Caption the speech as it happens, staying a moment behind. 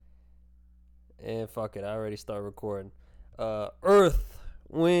And fuck it, I already started recording. Earth,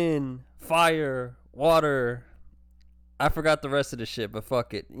 wind, fire, water. I forgot the rest of the shit, but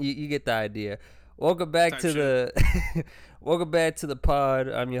fuck it. You get the idea. Welcome back Type to shit. the welcome back to the pod.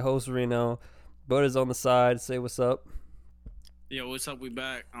 I'm your host Reno. Bud on the side. Say what's up. Yo, what's up? We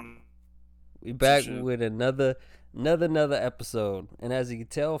back. We back shit. with another episode. And as you can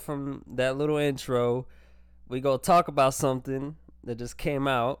tell from that little intro, we gonna talk about something that just came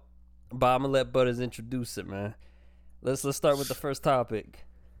out. But I'm gonna let Butters introduce it, man. Let's start with the first topic.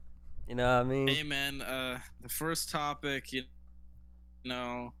 You know what I mean? Hey, man. The first topic,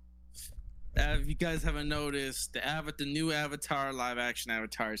 know, if you guys haven't noticed, the new Avatar live action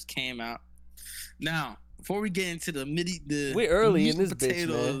avatars came out. Now, before we get into we early meat in this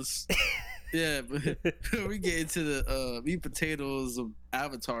potatoes, bitch, yeah, but before we get into the meat potatoes of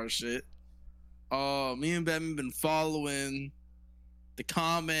Avatar shit, me and Ben have been following the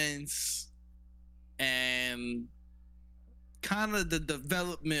comments and kind of the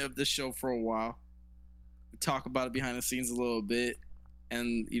development of the show for a while. We talk about it behind the scenes a little bit,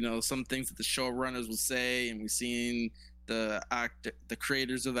 and some things that the showrunners will say, and we've seen the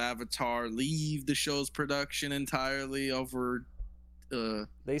creators of Avatar leave the show's production entirely over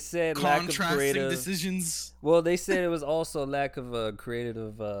they said lack of contrasting creative decisions. Well, they said it was also lack of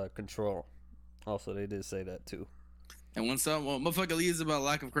creative control. Also, they did say that too. And when motherfucker leaves about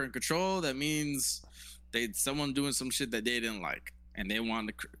lack of current control, that means someone doing some shit that they didn't like, and they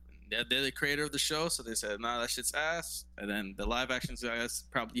wanted to. They're the creator of the show, so they said, "Nah, that shit's ass." And then the live action guys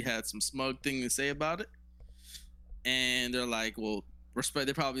probably had some smug thing to say about it, and they're like, "Well, respect."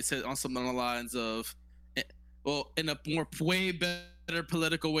 They probably said on something along the lines of, "Well, in a way better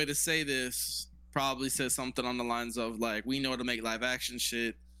political way to say this, probably said something on the lines of like, we know how to make live action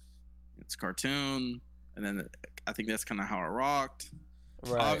shit. It's a cartoon." And then I think that's kind of how it rocked.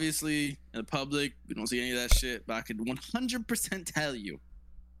 Right. Obviously, in the public, we don't see any of that shit. But I could 100% tell you,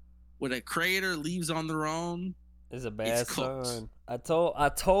 when a creator leaves on their own, it's a bad sign. I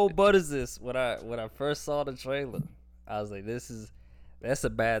told Butters this when I first saw the trailer. I was like, that's a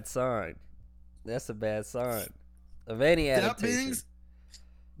bad sign. That's a bad sign of any adaptation.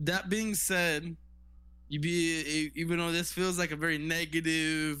 That being said, even though this feels like a very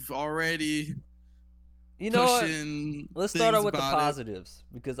negative already. You know what? Let's start out with the positives,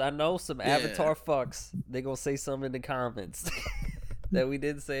 because I know some Avatar fucks. They gonna say something in the comments that we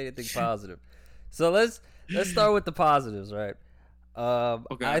didn't say anything positive. So let's start with the positives, right?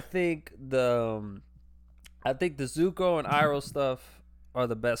 Okay. I think the Zuko and Iroh stuff are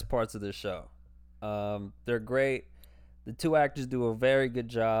the best parts of this show. They're great. The two actors do a very good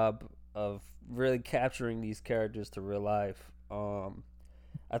job of really capturing these characters to real life.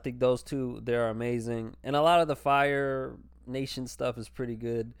 I think those two, they're amazing. And a lot of the Fire Nation stuff is pretty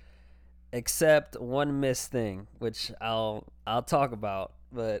good, except one missed thing, which I'll talk about.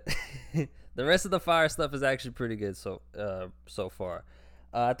 But the rest of the Fire stuff is actually pretty good so far.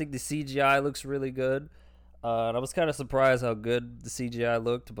 I think the CGI looks really good. And I was kind of surprised how good the CGI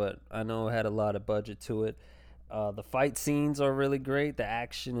looked, but I know it had a lot of budget to it. The fight scenes are really great. The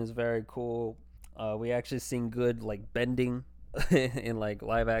action is very cool. We actually seen good like bending in like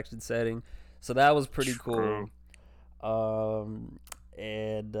live action setting, so that was pretty cool.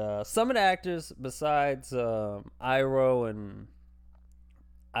 And some of the actors besides Iroh and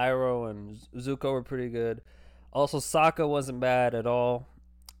Zuko were pretty good. Also, Sokka wasn't bad at all.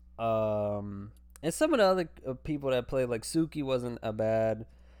 And some of the other people that played like Suki wasn't a bad.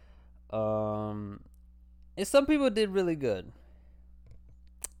 And some people did really good.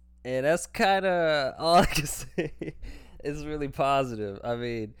 And that's kind of all I can say. It's really positive. I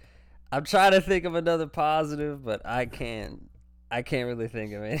mean, I'm trying to think of another positive, but I can't really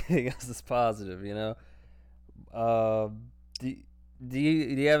think of anything else that's positive, you know? Do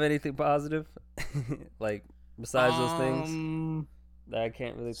you have anything positive? Like, besides those things that I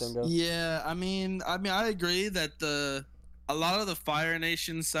can't really think of? Yeah, I mean, I agree that a lot of the Fire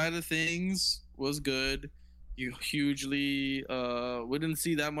Nation side of things was good. Hugely we didn't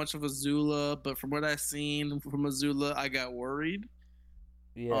see that much of Azula, but from what I've seen from Azula, I got worried.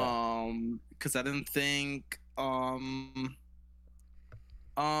 Because I didn't think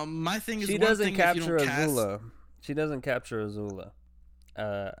my thing is she doesn't capture Azula. She doesn't capture Azula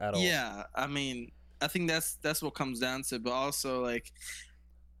at all. Yeah, I mean, I think that's what comes down to. But also, like,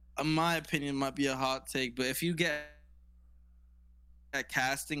 in my opinion, might be a hot take, but if you get a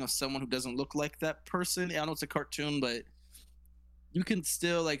casting of someone who doesn't look like that person, I know it's a cartoon, but you can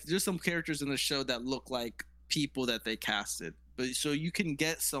still, like, there's some characters in the show that look like people that they casted, but so you can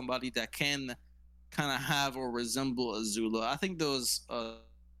get somebody that can kind of have or resemble Azula. I think those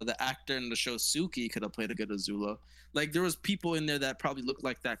the actor in the show Suki could have played a good Azula. Like there was people in there that probably looked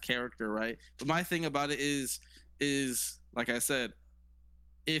like that character, right? But my thing about it is like I said,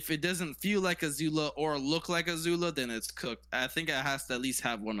 if it doesn't feel like Azula or look like Azula, then it's cooked. I think it has to at least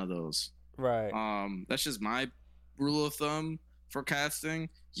have one of those. Right. That's just my rule of thumb for casting.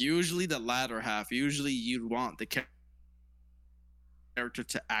 Usually the latter half. Usually you'd want the character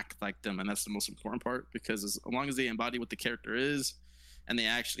to act like them, and that's the most important part, because as long as they embody what the character is and they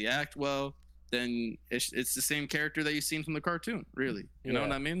actually act well, then it's the same character that you've seen from the cartoon, really. You know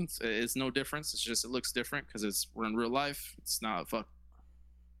what I mean? It's no difference. It's just it looks different because we're in real life. It's not fucking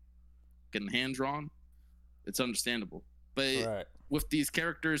hand drawn. It's understandable. But with these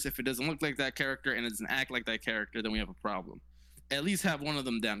characters, if it doesn't look like that character and it doesn't act like that character, then we have a problem. At least have one of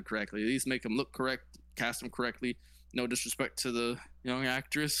them done correctly. At least make them look correct, cast them correctly. No disrespect to the young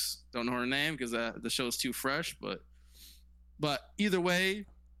actress. Don't know her name because the show is too fresh. But either way,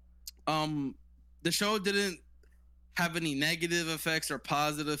 the show didn't have any negative effects or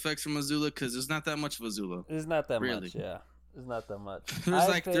positive effects from Azula because there's not that much of Azula. It's not that much, yeah. It's not that much.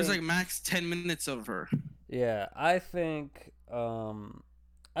 There's like max 10 minutes of her. Yeah, I think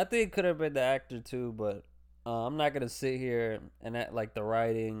it could have been the actor too, but I'm not gonna sit here and act like the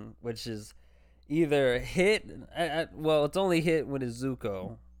writing, which is either hit. Well, it's only hit when it's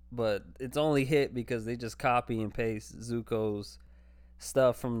Zuko, but it's only hit because they just copy and paste Zuko's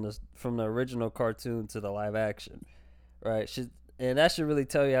stuff from the original cartoon to the live action, right? And that should really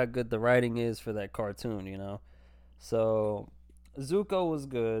tell you how good the writing is for that cartoon, you know. So Zuko was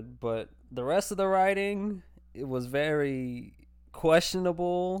good, but the rest of the writing, it was very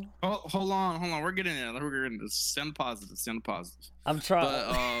questionable. Oh, hold on. We're getting it. We're getting this. Send positive. I'm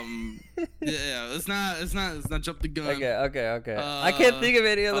trying. But yeah, let's not jump the gun. Okay. I can't think of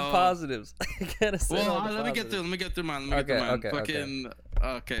any other positives. Let me get through mine.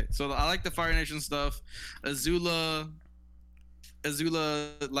 Okay. So I like the Fire Nation stuff. Azula,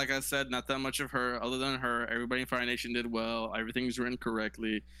 like I said, not that much of her. Other than her, everybody in Fire Nation did well. Everything's written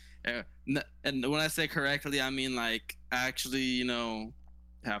correctly. And when I say correctly, I mean like actually, you know,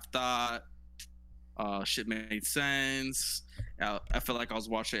 have thought. Shit made sense. I felt like I was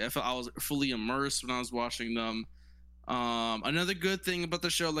watching. I felt I was fully immersed when I was watching them. Another good thing about the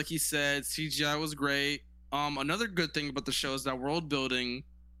show, like he said, CGI was great. Another good thing about the show is that world building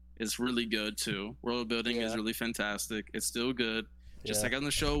is really good too. World building is really fantastic. It's still good. Just like on the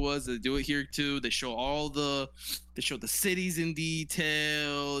show was, they do it here too. They show the cities in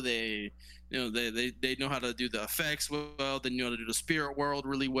detail. They know how to do the effects well. They know how to do the spirit world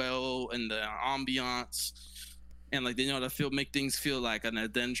really well and the ambiance, and like they know how to make things feel like an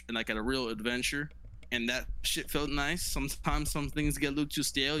adventure, like a real adventure. And that shit felt nice. Sometimes some things get a little too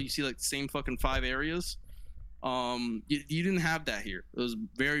stale. You see like the same fucking 5 areas. You didn't have that here. It was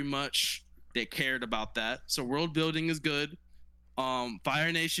very much they cared about that. So world building is good.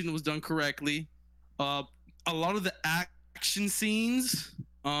 Fire Nation was done correctly. A lot of the action scenes,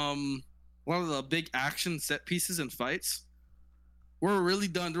 a lot of the big action set pieces and fights were really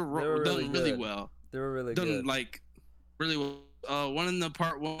done. They were done really well. They were really done good. Like really well. One in the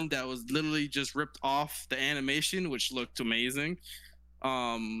part 1 that was literally just ripped off the animation, which looked amazing.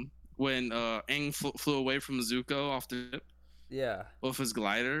 When Aang flew away from Zuko off the ship, off his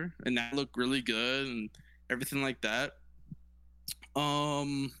glider, and that looked really good and everything like that.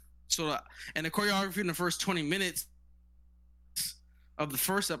 And the choreography in the first 20 minutes of the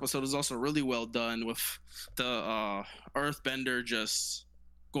first episode is also really well done, with the Earthbender just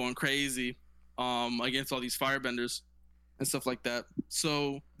going crazy against all these firebenders and stuff like that.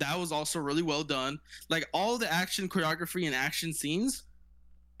 So that was also really well done. Like all the action choreography and action scenes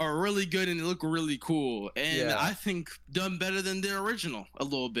are really good and they look really cool. And I think done better than the original a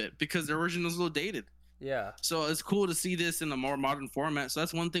little bit, because the original is a little dated. Yeah. So it's cool to see this in a more modern format. So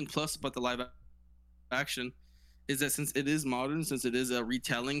that's one thing plus about the live action, is that since it is modern, since it is a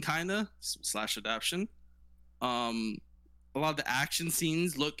retelling kind of / adaptation, a lot of the action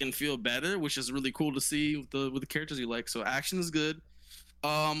scenes look and feel better, which is really cool to see with the characters you like. So action is good.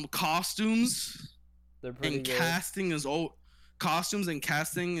 Costumes They're pretty and good. Costumes and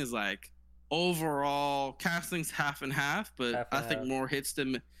casting is like, overall casting's half and half, but I think more hits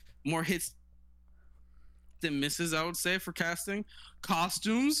than misses, I would say, for casting.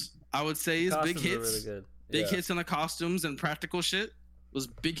 Costumes, I would say, is big hits. Really good. Big hits in the costumes and practical shit. It was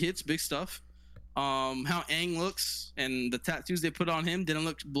big hits, big stuff. How Aang looks and the tattoos they put on him didn't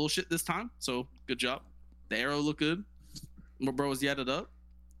look bullshit this time, so good job. The arrow looked good. My bro was yadded up.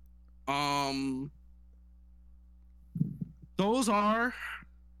 Those are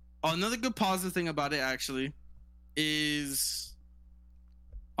another good positive thing about it, actually, is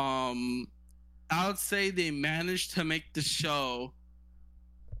I would say they managed to make the show.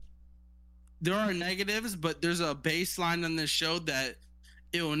 There are negatives, but there's a baseline on this show that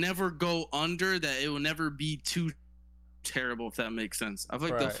it will never go under, that it will never be too terrible, if that makes sense. I feel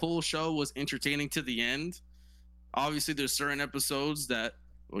like the full show was entertaining to the end. Obviously, there's certain episodes that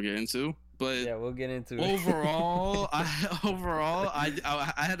we'll get into, but yeah, we'll get into overall, I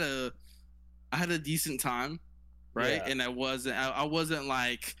had a decent time, right? Yeah. And I wasn't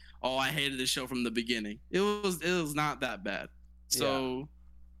like, oh, I hated the show from the beginning. It was not that bad. So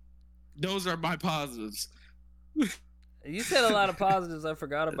those are my positives. You said a lot of positives I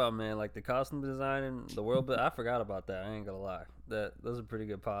forgot about, man. Like the costume design and the world, but I forgot about that. I ain't gonna lie. Those are pretty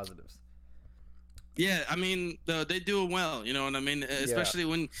good positives. Yeah, I mean, they do it well. You know what I mean? Especially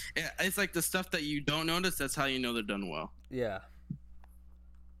when it's like the stuff that you don't notice. That's how you know they're done well. Yeah.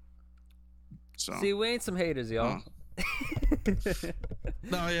 So see, we ain't some haters, y'all.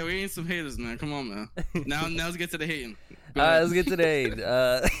 No, yeah, we ain't some haters, man. Come on, man. Now let's get to the hating. All right, let's get to the hate.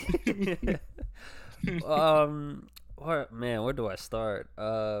 Where do I start?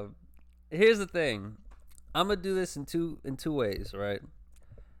 Here's the thing. I'm gonna do this in two ways, right?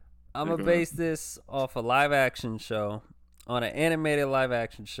 I'm gonna base this off a live action show, on an animated live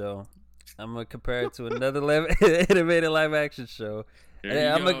action show. I'm gonna compare it to another animated live action show.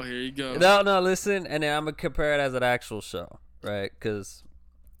 Here you go. No, listen, and then I'm gonna compare it as an actual show, right? Because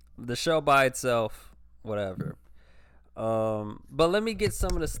the show by itself, whatever. But let me get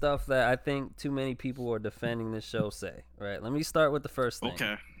some of the stuff that I think too many people are defending this show say, right? Let me start with the first thing.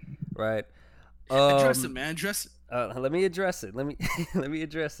 Okay. Right. Address it, man. Address it. Let me address it. Let me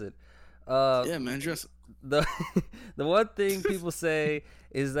address it. Yeah, man. Address it. The one thing people say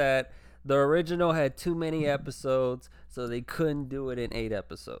is that the original had too many episodes, so they couldn't do it in 8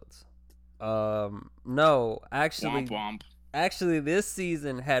 episodes. No, actually, womp. Actually, this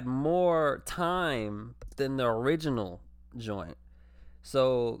season had more time than the original joint.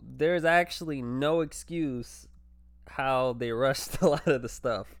 So there's actually no excuse how they rushed a lot of the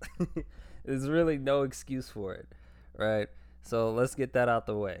stuff. There's really no excuse for it, right? So let's get that out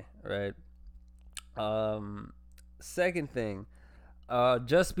the way, right? Second thing,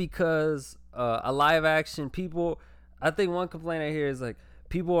 just because a live action, people, I think one complaint I hear is like,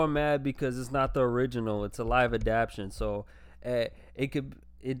 people are mad because it's not the original, it's a live adaptation. So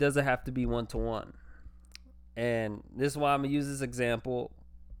it doesn't have to be 1-to-1. And this is why I'm gonna use this example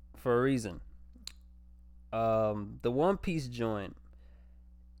for a reason. The One Piece joint,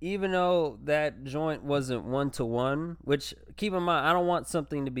 even though that joint wasn't 1-to-1, which keep in mind, I don't want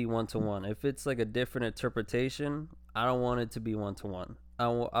something to be 1-to-1. If it's like a different interpretation, I don't want it to be 1-to-1. I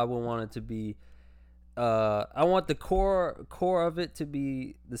would want it to be I want the core of it to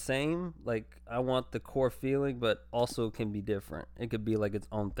be the same. Like I want the core feeling, but also can be different. It could be like its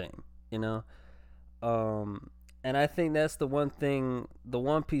own thing, you know? And I think that's the one thing the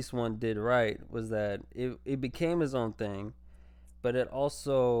One Piece one did right, was that it became his own thing, but it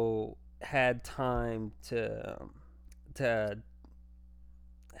also had time it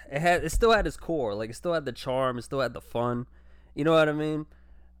still had its core. Like it still had the charm, it still had the fun. You know what I mean?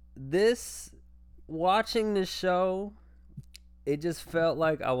 Watching this show, it just felt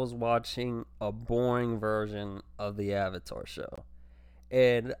like I was watching a boring version of the Avatar show.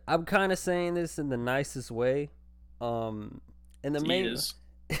 And I'm kind of saying this in the nicest way. And the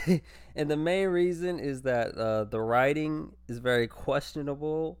main reason is that the writing is very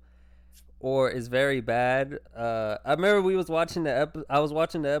questionable or is very bad. I remember I was watching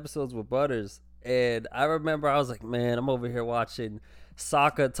the episodes with Butters, and I remember I was like, man, I'm over here watching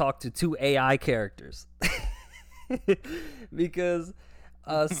Sokka talk to 2 AI characters. Because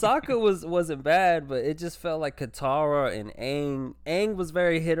Sokka wasn't bad, but it just felt like Katara and Aang. Aang was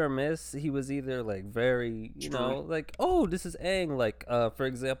very hit or miss. He was either like very, you know, like, oh, this is Aang. Like, for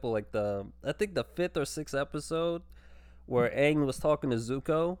example, like I think the 5th or 6th episode where Aang was talking to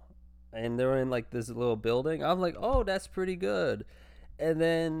Zuko, and they're in like this little building. I'm like, oh, that's pretty good. And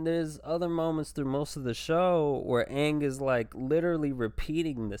then there's other moments through most of the show where Aang is like literally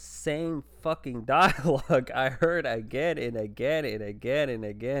repeating the same fucking dialogue I heard again and again and again and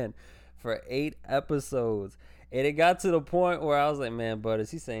again for 8 episodes. And it got to the point where I was like, man, Butters,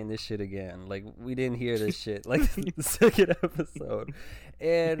 he's saying this shit again. Like, we didn't hear this shit. Like, the 2nd episode.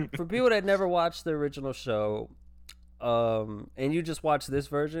 And for people that never watched the original show, and you just watched this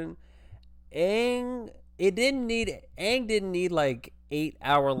version, Aang didn't need like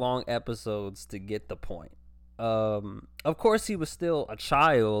 8-hour-long episodes to get the point. Of course, he was still a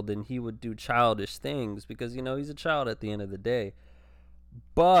child and he would do childish things because, you know, he's a child at the end of the day.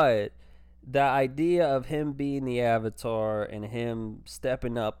 But the idea of him being the Avatar and him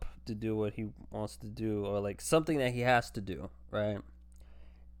stepping up to do what he wants to do, or like something that he has to do, right?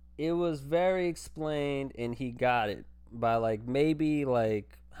 It was very explained, and he got it by like maybe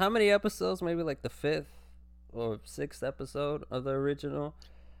like how many episodes? Maybe like the 5th or 6th episode of the original.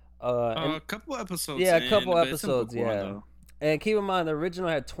 A couple episodes. Yeah, a couple episodes. Yeah. And keep in mind, the original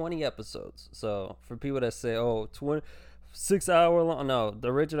had 20 episodes. So for people that say, "Oh, 6 hour long," no,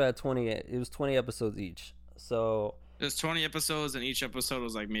 the original had 20. It was 20 episodes each. So there's 20 episodes, and each episode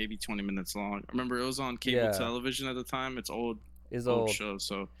was like maybe 20 minutes long. I remember it was on cable television at the time. It's old. It's old show.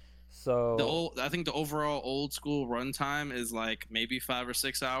 So I think the overall old school runtime is like maybe 5 or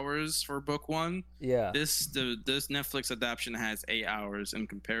 6 hours for book one. Yeah. This Netflix adaptation has 8 hours in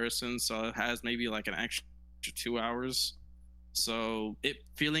comparison, so it has maybe like an extra 2 hours. So it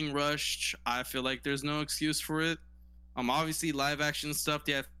feeling rushed. I feel like there's no excuse for it. Obviously live action stuff,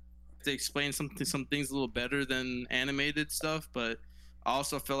 they have to explain some things a little better than animated stuff, but I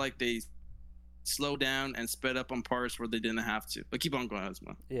also feel like they slow down and sped up on parts where they didn't have to. But keep on going,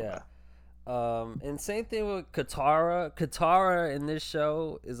 Asma. Yeah. And same thing with Katara. Katara in this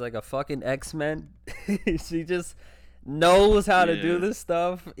show is like a fucking X-Men. She just knows how to do this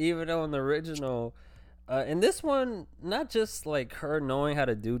stuff, even though in the original, in this one, not just like her knowing how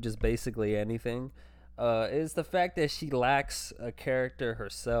to do just basically anything, is the fact that she lacks a character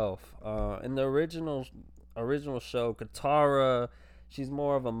herself. In the original show, Katara, she's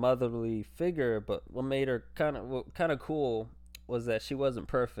more of a motherly figure, but what made her kind of cool was that she wasn't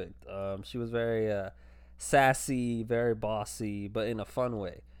perfect. She was very sassy, very bossy, but in a fun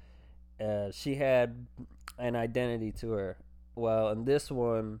way. She had an identity to her. Well, in this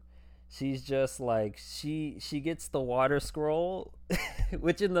one, she's just like she gets the water scroll,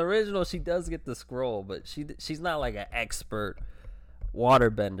 which in the original she does get the scroll, but she's not like an expert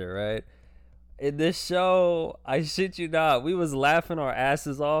waterbender, right? In this show, I shit you not, we was laughing our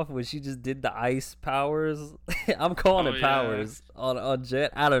asses off when she just did the ice powers. I'm calling it powers on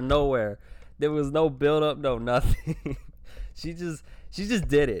Jet out of nowhere. There was no build up, no nothing. she just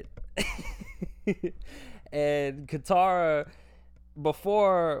did it. And Katara,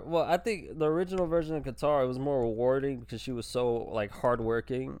 before, well, I think the original version of Katara was more rewarding because she was so like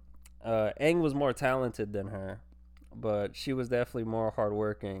hardworking. Aang was more talented than her, but she was definitely more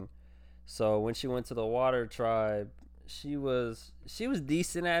hardworking. So when she went to the Water Tribe, she was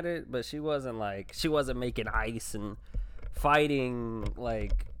decent at it, but she wasn't making ice and fighting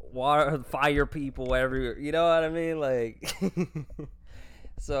like fire people everywhere. You know what I mean? Like,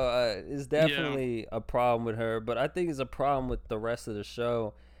 so it's definitely a problem with her, but I think it's a problem with the rest of the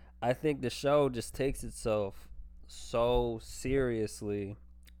show. I think the show just takes itself so seriously,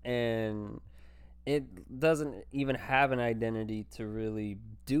 and it doesn't even have an identity to really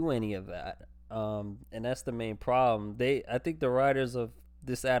do any of that. And that's the main problem. I think the writers of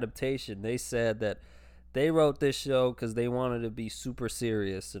this adaptation, they said that they wrote this show because they wanted to be super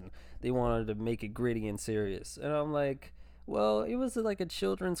serious and they wanted to make it gritty and serious. And I'm like, well, it was like a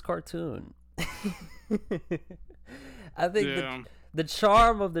children's cartoon. I think the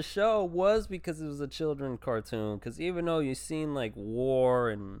charm of the show was because it was a children's cartoon. Because even though you've seen like war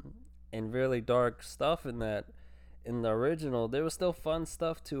and really dark stuff in the original, there was still fun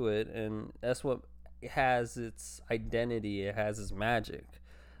stuff to it, and that's what has its identity. It has its magic.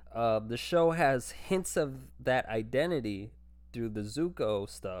 The show has hints of that identity through the Zuko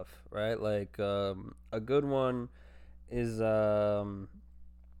stuff, right? Like a good one is Uncle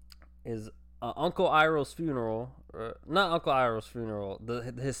Iroh's funeral, not Uncle Iroh's funeral,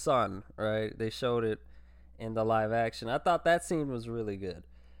 his son, right? They showed it in the live action. I thought that scene was really good.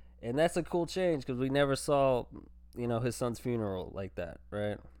 And that's a cool change because we never saw, his son's funeral like that,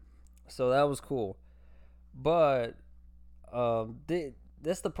 right? So that was cool. But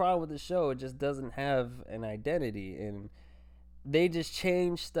that's the problem with the show. It just doesn't have an identity. And they just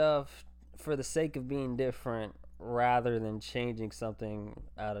change stuff for the sake of being different rather than changing something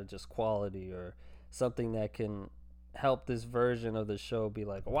out of just quality or something that can help this version of the show be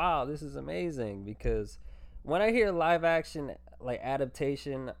like, wow, this is amazing. Because when I hear live action like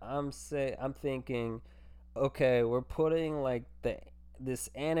adaptation, I'm thinking, okay, we're putting like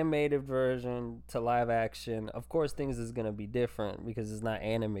this animated version to live action. Of course things is going to be different because it's not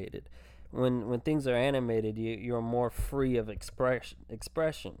animated. When things are animated, you're more free of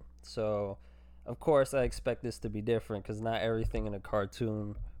expression. So of course I expect this to be different because not everything in a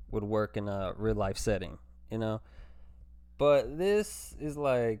cartoon would work in a real life setting, But this is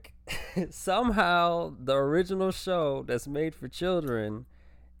like somehow the original show that's made for children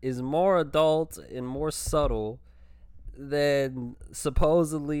is more adult and more subtle than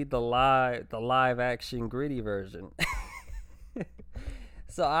supposedly the live action gritty version.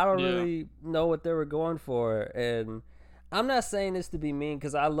 So I don't really know what they were going for, and I'm not saying this to be mean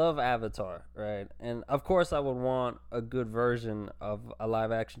because I love Avatar, right? And of course I would want a good version of a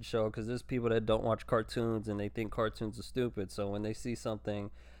live action show because there's people that don't watch cartoons and they think cartoons are stupid. So when they see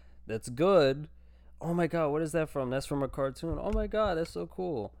something that's good, oh my god, what is that from? That's from a cartoon. Oh my god, that's so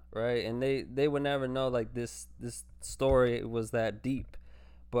cool, right? And they would never know like this story was that deep,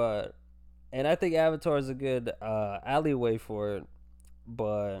 and I think Avatar is a good alleyway for it.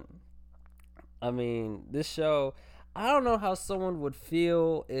 But I mean, this show, I don't know how someone would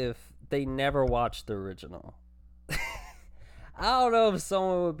feel if they never watched the original. I don't know if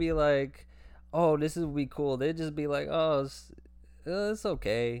someone would be like, "Oh, this would be cool." They'd just be like, "Oh, it's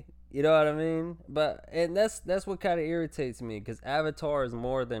okay." You know what I mean? And that's what kind of irritates me because Avatar is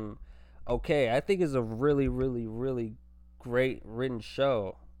more than okay. I think it's a really, really, really great written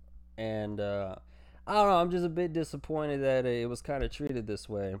show, and I don't know. I'm just a bit disappointed that it was kind of treated this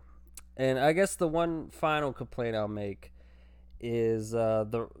way. And I guess the one final complaint I'll make is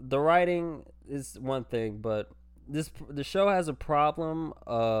the writing is one thing, but the show has a problem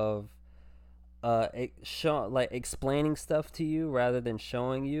of explaining stuff to you rather than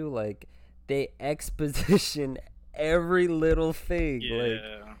showing you. Like they exposition every little thing.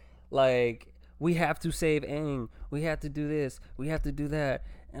 Yeah. Like we have to save Aang. We have to do this. We have to do that.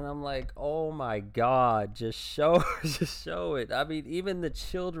 And I'm like, oh my god, just show it. I mean, even the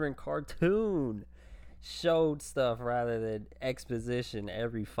children cartoon showed stuff rather than exposition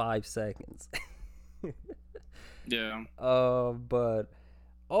every 5 seconds. Yeah. But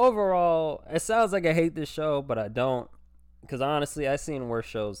overall, it sounds like I hate this show, but I don't. Because honestly, I've seen worse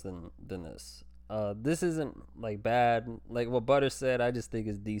shows than this. This isn't like bad. Like what Butter said, I just think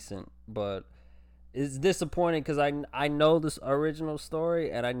it's decent. But it's disappointing because I know this original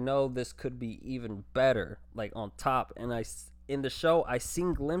story and I know this could be even better, like on top. And in the show I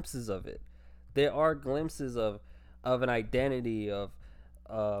seen glimpses of it. There are glimpses of an identity of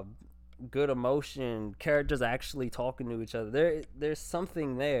good emotion, characters actually talking to each other. There's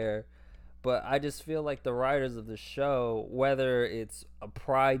something there, but I just feel like the writers of the show, whether it's a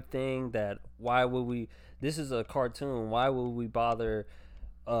pride thing that this is a cartoon, why would we bother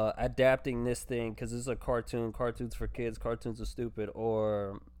adapting this thing because it's a cartoons for kids, cartoons are stupid,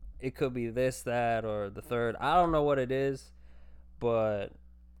 or it could be this, that, or the third. I don't know what it is, but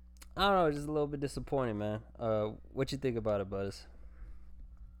I don't know, just a little bit disappointing, man. What you think about it, Buzz?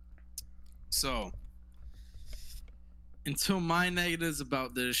 So until my negatives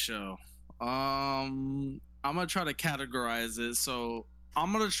about this show, I'm gonna try to categorize it. So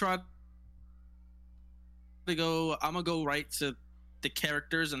I'm gonna go right to the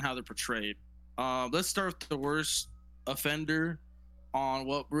characters and how they're portrayed. Let's start with the worst offender on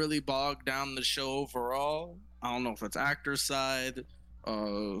what really bogged down the show overall. I don't know if it's actor side,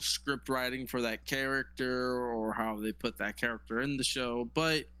 script writing for that character, or how they put that character in the show.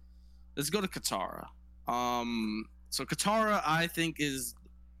 But let's go to Katara. So Katara, I think, is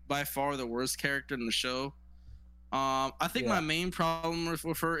by far the worst character in the show. I think my main problem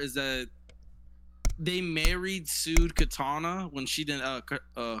with her is that they sued Katana when she didn't.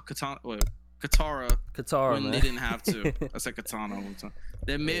 Katara when man. They didn't have to. I said Katana all the time.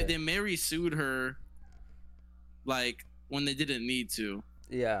 They sued her, like when they didn't need to.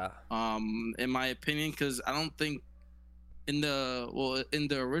 Yeah. In my opinion, because I don't think in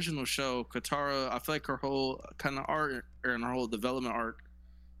the original show, Katara, I feel like her whole kind of art and her whole development arc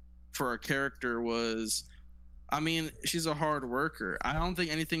for a character was, I mean, she's a hard worker. I don't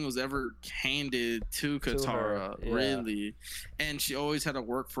think anything was ever handed to Katara, really. And she always had to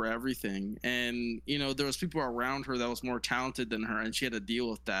work for everything. And, there was people around her that was more talented than her, and she had to deal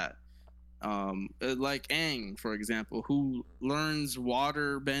with that. Like Aang, for example, who learns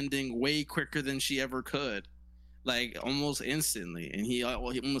water bending way quicker than she ever could. Like, almost instantly. And he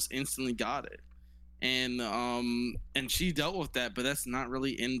almost instantly got it. And she dealt with that, but that's not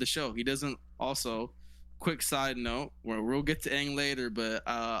really in the show. He doesn't also... Quick side note, where we'll get to Aang later, but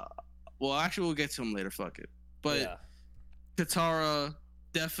actually we'll get to him later. Fuck it. But Katara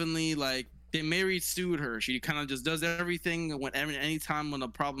definitely, like, they sued her. She kind of just does everything anytime when a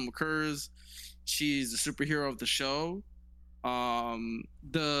problem occurs. She's the superhero of the show.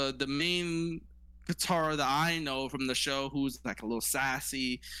 The main Katara that I know from the show, who's like a little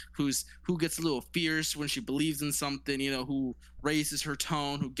sassy, who gets a little fierce when she believes in something, who raises her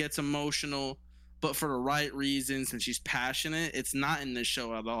tone, who gets emotional, but for the right reasons, and she's passionate. It's not in this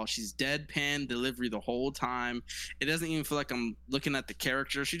show at all. She's deadpan delivery the whole time. It doesn't even feel like I'm looking at the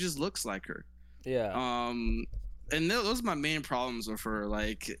character. She just looks like her. Yeah. and those are my main problems with her.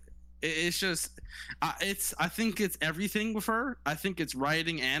 Like, it's just, I think it's everything with her. I think it's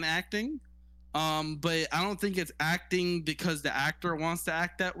writing and acting. But I don't think it's acting because the actor wants to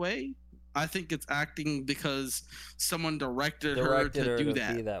act that way. I think it's acting because someone directed her to do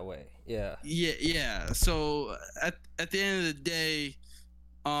that. Be that way. Yeah. Yeah. So at the end of the day,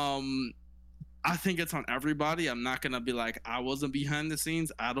 I think it's on everybody. I'm not gonna be like, I wasn't behind the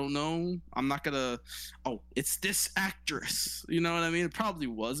scenes, I don't know. I'm not gonna, it's this actress. You know what I mean? It probably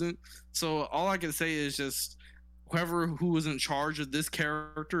wasn't. So all I can say is just who was in charge of this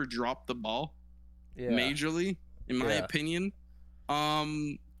character dropped the ball majorly, in my opinion.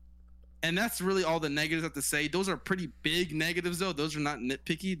 And that's really all the negatives I have to say. Those are pretty big negatives, though. Those are not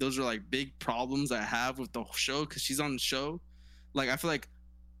nitpicky. Those are like big problems I have with the show, because she's on the show. Like, I feel like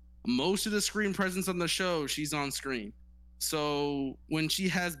most of the screen presence on the show, she's on screen. So when she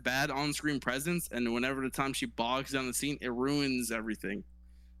has bad on-screen presence, and whenever the time she bogs down the scene, it ruins everything.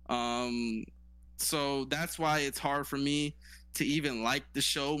 So that's why it's hard for me to even like the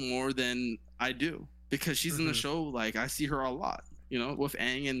show more than I do, because she's in the show. Like, I see her a lot, you know, with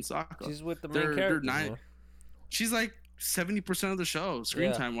Aang and Sokka. She's with the main character. She's like 70% of the show,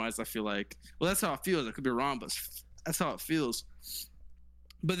 screen time wise. I feel like. Well, that's how it feels. I could be wrong, but that's how it feels.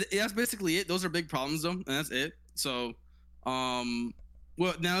 But that's basically it. Those are big problems, though, and that's it. So, well,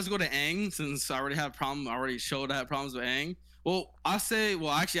 now let's go to Aang, since I already have a problem. I already showed I have problems with Aang. Well,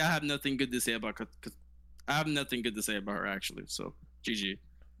 actually, I have nothing good to say about her. I have nothing good to say about her, actually. So, GG.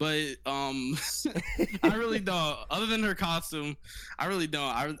 But I really don't. Other than her costume, I really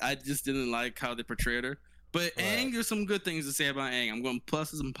don't. I just didn't like how they portrayed her. But Aang, there's some good things to say about Aang. I'm going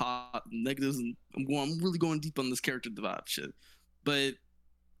pluses and negatives, and I'm really going deep on this character develop shit. But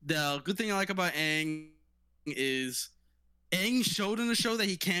the good thing I like about Aang is Aang showed in the show that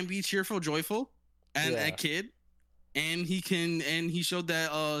he can be cheerful, joyful, and a kid, and he showed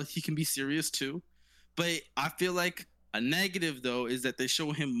that he can be serious too. But I feel like a negative, though, is that they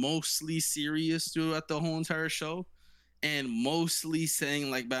show him mostly serious throughout the whole entire show, and mostly saying,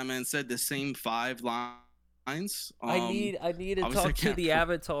 like Batman said, the same 5 lines. I need to talk to the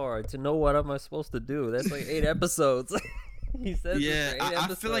Avatar to know what am I supposed to do. That's like 8 episodes. He says I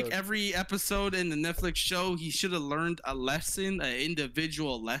feel like every episode in the Netflix show, he should have learned a lesson, an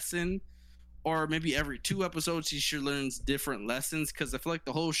individual lesson, or maybe every 2 episodes he should learn different lessons, because I feel like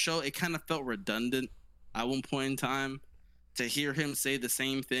the whole show, it kind of felt redundant at one point in time to hear him say the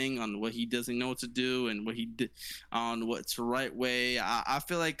same thing on what he doesn't know what to do and what he did on what's the right way. I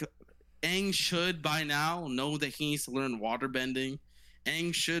feel like Aang should by now know that he needs to learn waterbending.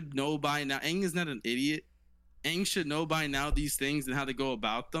 Aang should know by now. Aang is not an idiot. Aang should know by now these things and how to go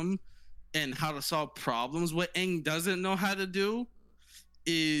about them and how to solve problems. What Aang doesn't know how to do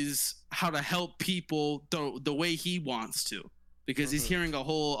is how to help people the way he wants to, because he's hearing a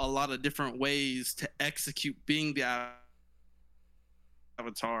lot of different ways to execute being the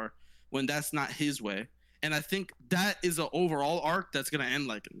Avatar when that's not his way. And I think that is an overall arc that's going to end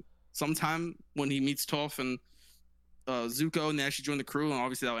like sometime when he meets Toph and Zuko and they actually join the crew, and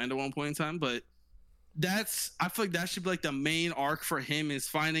obviously that'll end at one point in time. But I feel like that should be like the main arc for him, is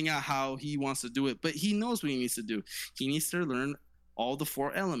finding out how he wants to do it. But he knows what he needs to do. He needs to learn all the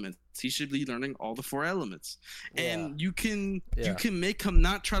 4 elements. He should be learning all the 4 elements. And you can make him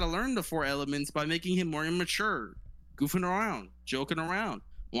not try to learn the 4 elements by making him more immature, goofing around, joking around,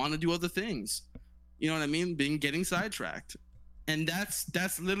 want to do other things. You know what I mean? Getting sidetracked. And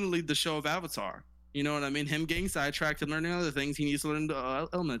that's literally the show of Avatar. You know what I mean? Him getting sidetracked and learning other things. He needs to learn the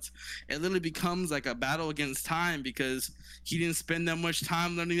elements. It literally becomes like a battle against time, because he didn't spend that much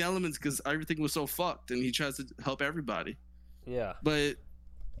time learning the elements because everything was so fucked, and he tries to help everybody. Yeah. But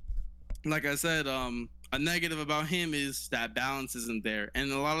like I said, a negative about him is that balance isn't there.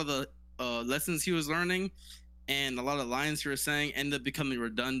 And a lot of the lessons he was learning and a lot of lines he was saying ended up becoming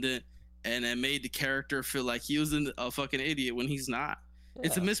redundant, and it made the character feel like he was a fucking idiot when he's not. Yeah.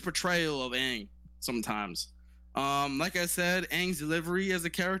 It's a misportrayal of Aang sometimes. Like I said, Aang's delivery as a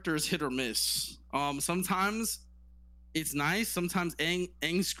character is hit or miss. Sometimes it's nice. Sometimes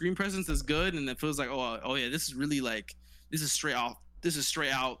Aang's screen presence is good, and it feels like, oh yeah, this is really like, this is straight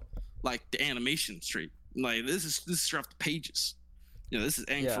out like the animation straight. Like this is straight off the pages. You know, this is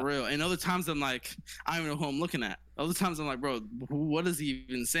Aang for real. And other times I'm like, I don't know who I'm looking at. Other times I'm like, bro, what is he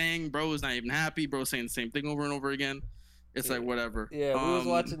even saying? Bro is not even happy. Bro saying the same thing over and over again. It's like whatever. Yeah, we was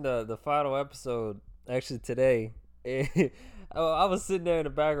watching the final episode actually today. I was sitting there in the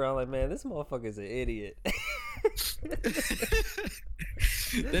background like, man, this motherfucker's an idiot.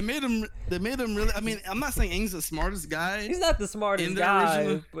 They made him really. I mean, I'm not saying Aang's the smartest guy. He's not the smartest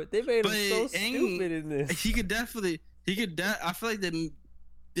guy, but they made him so stupid in this. He could definitely. I feel like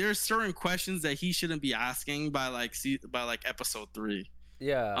there are certain questions that he shouldn't be asking by episode 3.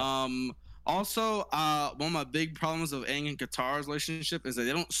 Yeah. Also, one of my big problems of Aang and Katara's relationship is that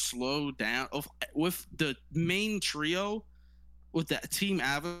they don't slow down. With the main trio, with that team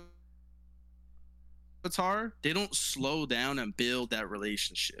Avatar, they don't slow down and build that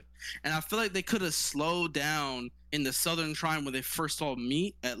relationship. And I feel like they could have slowed down in the Southern Tribe when they first all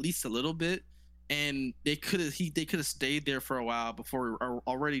meet at least a little bit, and they could have stayed there for a while before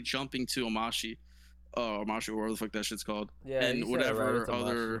already jumping to Amashi, whatever the fuck that shit's called, and whatever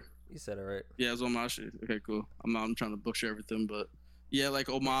other. You said it right. Yeah, it's Omashi. Okay, cool. I'm trying to butcher everything, but yeah, like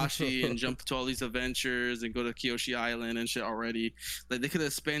Omashi and jump to all these adventures and go to Kyoshi Island and shit already. Like they could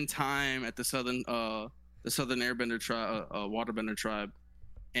have spent time at the Southern Airbender tribe, Waterbender tribe,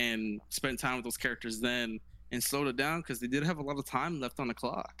 and spent time with those characters then and slowed it down because they did have a lot of time left on the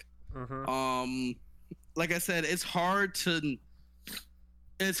clock. Mm-hmm. Like I said, it's hard to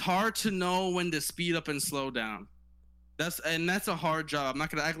know when to speed up and slow down. That's a hard job. I'm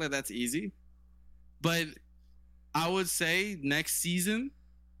not gonna act like that's easy, but I would say next season,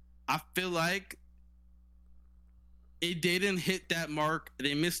 I feel like it didn't hit that mark.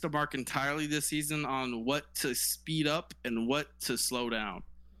 They missed the mark entirely this season on what to speed up and what to slow down.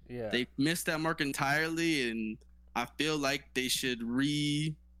 Yeah, they missed that mark entirely, and I feel like they should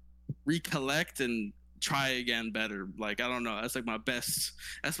recollect and try again better. Like, I don't know, that's like my best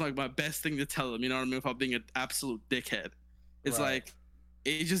thing to tell them, you know what I mean, if I'm being an absolute dickhead. It's right. Like,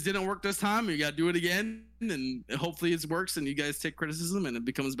 it just didn't work this time, you gotta do it again, and hopefully it works and you guys take criticism and it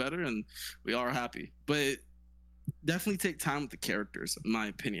becomes better and we all are happy. But definitely take time with the characters, in my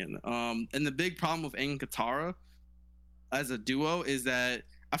opinion. And the big problem with Aang and Katara as a duo is that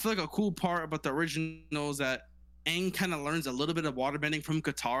I feel like a cool part about the original is that Aang kind of learns a little bit of waterbending from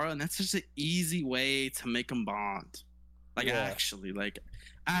Katara, and that's just an easy way to make them bond. Like,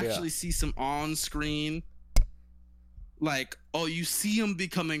 actually see some on screen. Like, oh, you see them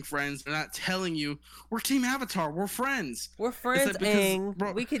becoming friends. They're not telling you, we're Team Avatar, we're friends. We're friends, like, Aang.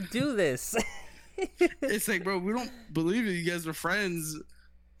 Bro, we can do this. It's like, bro, we don't believe that you guys are friends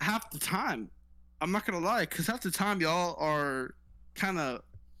half the time. I'm not going to lie, because half the time y'all are kind of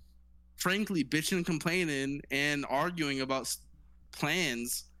frankly bitching and complaining and arguing about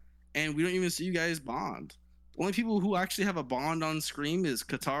plans, and we don't even see you guys bond. The only people who actually have a bond on screen is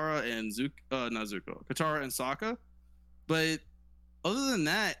Katara and Katara and Sokka. But other than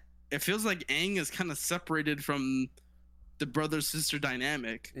that, it feels like Aang is kind of separated from the brother-sister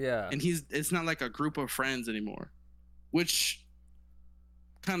dynamic. Yeah. And it's not like a group of friends anymore, which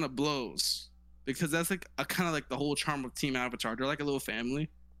kind of blows, because that's like a kind of like the whole charm of Team Avatar. They're like a little family.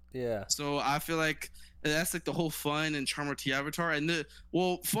 Yeah. So I feel like that's like the whole fun and charm of Team Avatar. And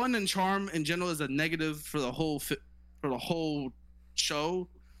fun and charm in general is a negative for the whole show.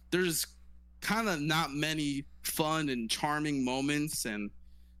 There's kind of not many fun and charming moments, and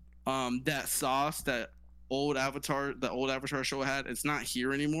that sauce that the old Avatar show had, it's not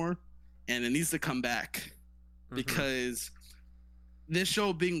here anymore, and it needs to come back, because this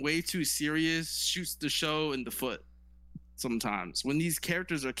show being way too serious shoots the show in the foot sometimes when these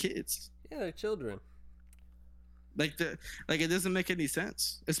characters are kids. Yeah, they're children. Like it doesn't make any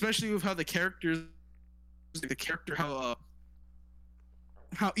sense, especially with how the characters,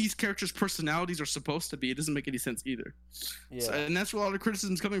 how each character's personalities are supposed to be. It doesn't make any sense either. Yeah. So, and that's where all the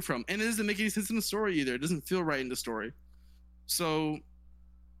criticism's coming from. And it doesn't make any sense in the story either. It doesn't feel right in the story. So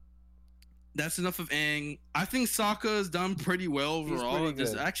that's enough of Aang. I think Sokka has done pretty well overall. He's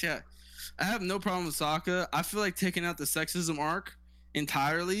pretty good. Actually, I have no problem with Sokka. I feel like taking out the sexism arc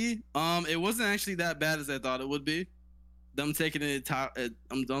entirely. It wasn't actually that bad as I thought it would be. Them taking it out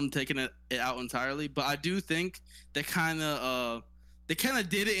entirely. But I do think they kind of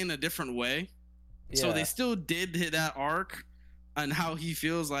did it in a different way. Yeah. So they still did hit that arc and how he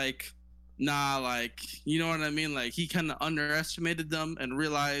feels like, like, you know what I mean? Like, he kind of underestimated them and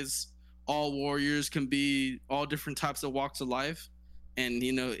realized all warriors can be all different types of walks of life. And,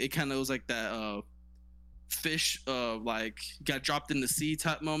 you know, it kind of was like that fish, like, got dropped in the sea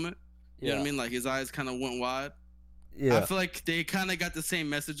type moment. You know what I mean? Like, his eyes kind of went wide. Yeah. I feel like they kind of got the same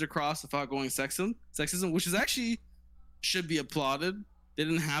message across without going sexism, which is actually should be applauded. They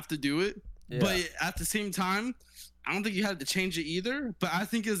didn't have to do it. Yeah. But at the same time, I don't think you had to change it either. But I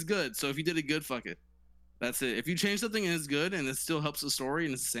think it's good. So if you did it good, fuck it. That's it. If you change something and it's good and it still helps the story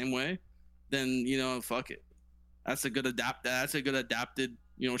and it's the same way, then, you know, fuck it. That's a good adapted,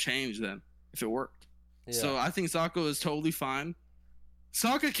 you know, change then, if it worked. Yeah. So I think Sokka is totally fine.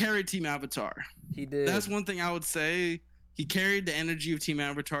 Sokka carried Team Avatar. He did. That's one thing I would say. He carried the energy of Team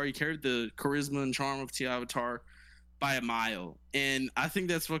Avatar. He carried the charisma and charm of Team Avatar by a mile. And I think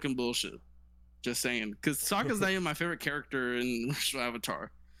that's fucking bullshit. Just saying. Because Sokka's not even my favorite character in original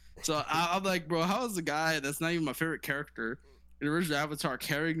Avatar. So I'm like, bro, how is the guy that's not even my favorite character in original Avatar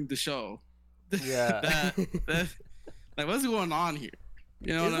carrying the show? Yeah. Like, what's going on here?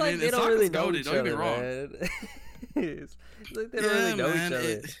 You know it's what like I mean? They don't really know each other, man. It's like they don't really know each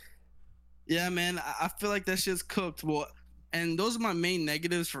other. Yeah, man. I feel like that shit's cooked. Well, and those are my main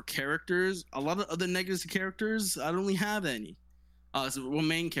negatives for characters. A lot of other negatives to characters, I don't really have any.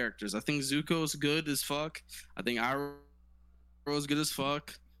 Main characters. I think Zuko's good as fuck. I think Iroh's good as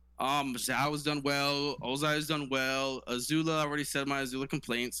fuck. Zhao has done well. Ozai has done well. Azula, I already said my Azula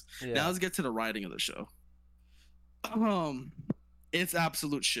complaints. Yeah. Now let's get to the writing of the show. It's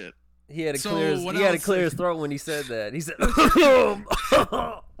absolute shit. He had to clear his throat when he said that. He said,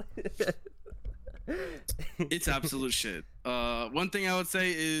 "It's absolute shit." One thing I would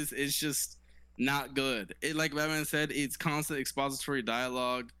say is it's just not good. It, like Batman said, it's constant expository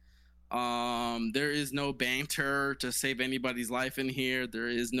dialogue. There is no banter to save anybody's life in here. There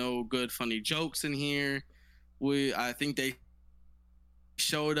is no good funny jokes in here. I think they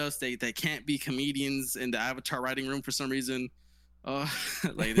showed us they can't be comedians in the Avatar writing room for some reason.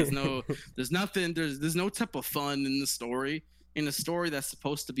 Like there's no type of fun in the story. In a story that's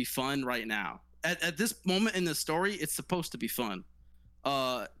supposed to be fun right now. At this moment in the story, it's supposed to be fun.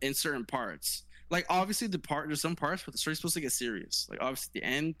 In certain parts. Like obviously there's some parts where the story's supposed to get serious. Like obviously the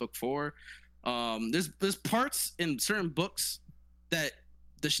end, book 4. There's parts in certain books that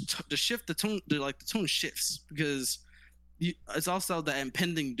the tone shifts because it's also the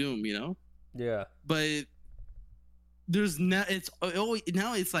impending doom, you know? Yeah. But it's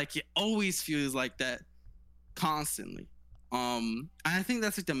like it always feels like that constantly. I think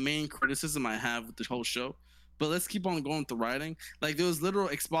that's like the main criticism I have with the whole show. But let's keep on going with the writing. Like there was literal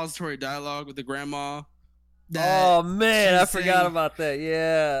expository dialogue with the grandma. Oh man, I forgot about that.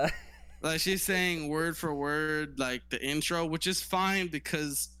 Yeah. Like she's saying word for word like the intro, which is fine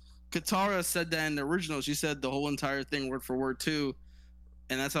because Katara said that in the original. She said the whole entire thing word for word too,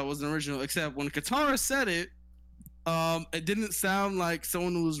 and that's how it was in the original. Except when Katara said it, it didn't sound like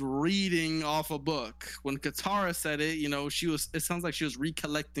someone was reading off a book. When Katara said it, you know, it sounds like she was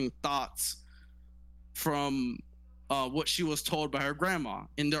recollecting thoughts from what she was told by her grandma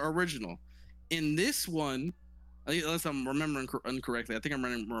in the original. In this one, unless I'm remembering incorrectly, I think I'm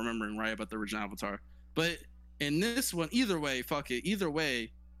remembering right about the original Avatar. But in this one, either way, fuck it. Either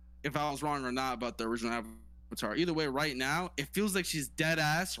way, if I was wrong or not about the original Avatar, either way, right now, it feels like she's dead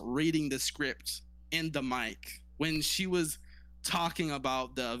ass reading the script in the mic when she was talking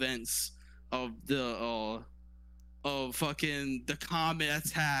about the events of the fucking the comet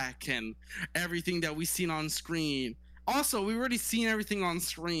attack and everything that we seen on screen. Also, we already seen everything on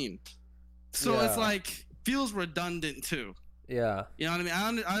screen, so it's like feels redundant too. Yeah, you know what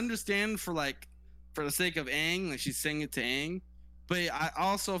I mean. I understand for the sake of Aang, like she's saying it to Aang, but I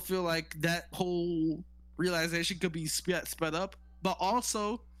also feel like that whole realization could be sped up. But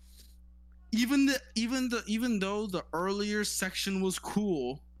also, even though the earlier section was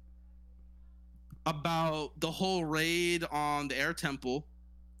cool about the whole raid on the air temple,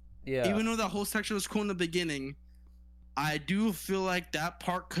 even though that whole section was cool in the beginning, I do feel like that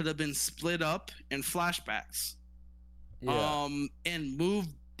part could have been split up in flashbacks, and moved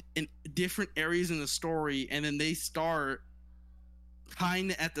in different areas in the story, and then they start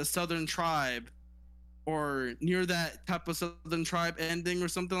kind of at the Southern Tribe or near that type of Southern Tribe ending or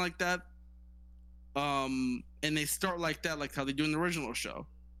something like that, and they start like that, like how they do in the original show.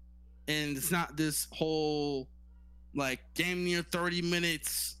 And it's not this whole like damn near 30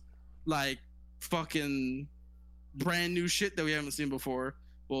 minutes like fucking brand new shit that we haven't seen before.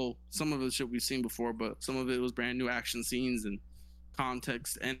 Well, some of it shit we've seen before, but some of it was brand new action scenes and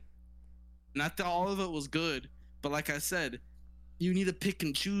context. And not that all of it was good, but like I said, you need to pick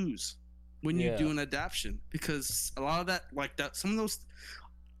and choose when you do an adaptation, because a lot of that, like that, some of those,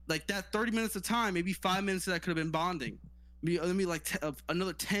 like that 30 minutes of time, maybe 5 minutes of that could have been bonding. Maybe like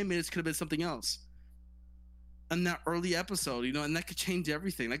another 10 minutes could have been something else in that early episode, you know, and that could change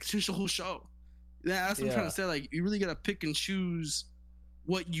everything. That could change the whole show. That's what I'm trying to say. Like, you really got to pick and choose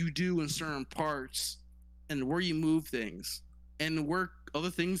what you do in certain parts and where you move things and where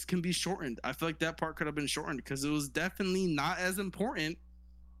other things can be shortened. I feel like that part could have been shortened because it was definitely not as important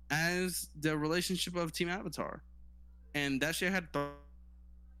as the relationship of Team Avatar. And that shit had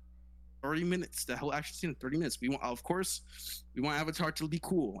 30 minutes. The whole action scene in 30 minutes. We want Avatar to be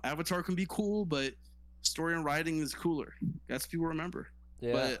cool. Avatar can be cool, but story and writing is cooler. That's what people remember.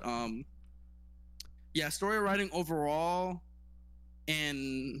 But yeah, story writing overall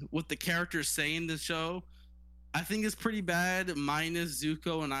and what the characters say in the show, I think is pretty bad. Minus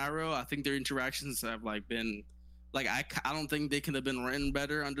Zuko and Iroh, I think their interactions have been I don't think they could have been written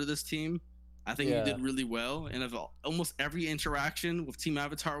better under this team. I think you did really well, and if almost every interaction with Team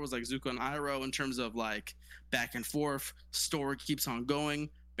Avatar was like Zuko and Iroh in terms of back and forth, story keeps on going,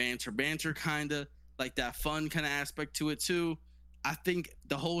 banter kind of like that fun kind of aspect to it too. I think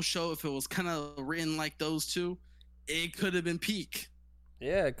the whole show, if it was kind of written like those two, it could have been peak.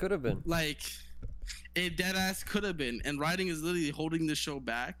 Yeah, it could have been. It dead ass could have been. And writing is literally holding the show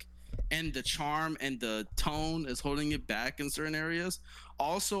back, and the charm and the tone is holding it back in certain areas.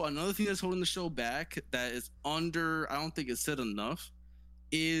 Also, another thing that's holding the show back that is I don't think it's said enough,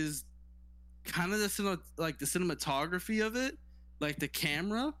 is kind of the cinematography of it, the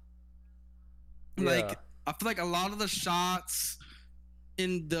camera. Yeah. I feel like a lot of the shots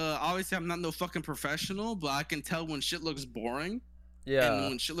obviously I'm not no fucking professional, but I can tell when shit looks boring. Yeah. And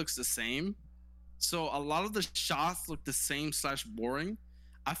when shit looks the same. So a lot of the shots look the same / boring.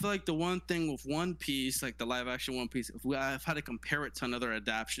 I feel like the one thing with One Piece, the live action One Piece, I've had to compare it to another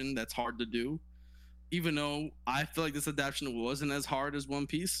adaptation, that's hard to do. Even though I feel like this adaptation wasn't as hard as One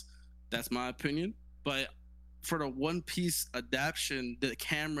Piece. That's my opinion. But for the One Piece adaptation, the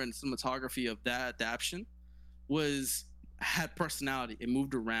camera and cinematography of that adaptation had personality. It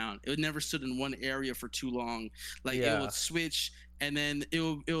moved around. It never stood in one area for too long. It would switch, and then it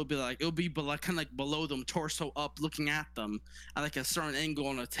would be kind of below them, torso up, looking at them at a certain angle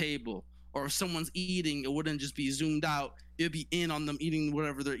on a table. Or if someone's eating, it wouldn't just be zoomed out. It would be in on them eating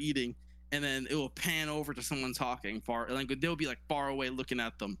whatever they're eating, and then it will pan over to someone talking far. They'll be far away looking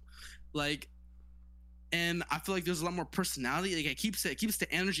at them, And I feel like there's a lot more personality. It keeps the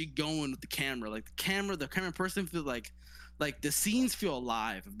energy going with the camera. The camera person feel like the scenes feel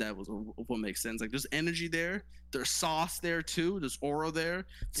alive. If that was what makes sense. There's energy there. There's sauce there too. There's aura there.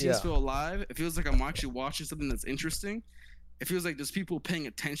 Scenes feel alive. It feels like I'm actually watching something that's interesting. It feels like there's people paying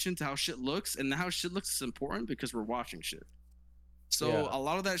attention to how shit looks, and how shit looks is important because we're watching shit. So a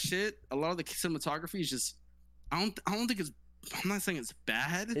lot of that shit, a lot of the cinematography is just. I don't think it's. I'm not saying it's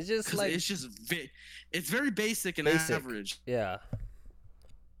bad. It's just it's very basic and average. Yeah.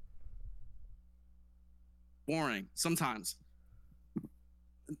 Boring sometimes.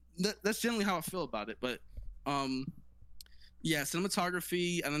 That's generally how I feel about it. But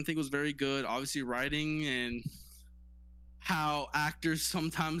cinematography I don't think was very good. Obviously, writing and how actors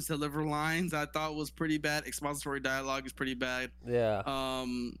sometimes deliver lines I thought was pretty bad. Expository dialogue is pretty bad. Yeah.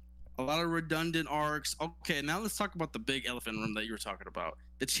 A lot of redundant arcs. Okay, now let's talk about the big elephant in the room that you were talking about.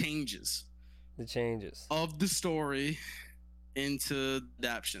 The changes of the story into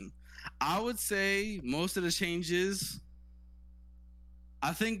adaptation. I would say most of the changes,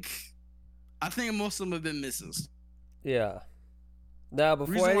 I think most of them have been misses. Yeah. Now,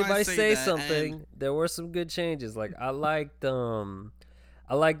 before anybody say something, there were some good changes. I liked that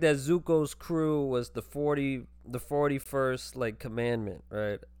Zuko's crew was the 41st commandment,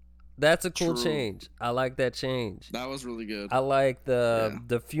 right? That's a cool change. I like that change. That was really good. I like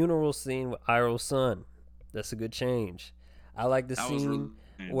the funeral scene with Iroh's son. That's a good change. I like the scene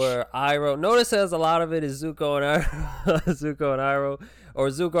where Iroh. Notice as a lot of it is Zuko and Iroh, or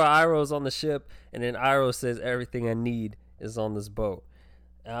Zuko and Iroh's on the ship, and then Iroh says everything I need is on this boat.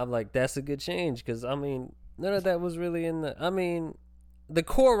 And I'm like, that's a good change, because none of that was really in the. The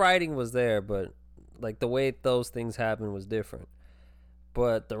core writing was there, but the way those things happened was different.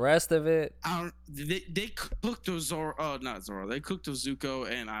 But the rest of it, they cooked those Zoro. Oh, not Zoro. They cooked those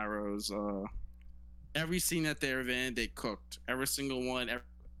Zuko and Iroh's. Every scene that they were in, they cooked. Every single one.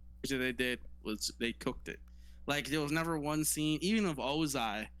 Everything they did was they cooked it. There was never one scene, even of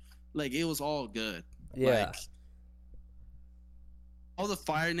Ozai. It was all good. Yeah. All the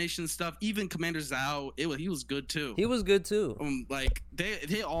Fire Nation stuff, even Commander Zhao, he was good too. He was good too.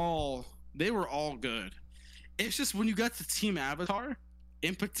 They were all good. It's just when you got to Team Avatar,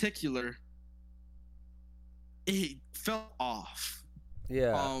 in particular, it fell off.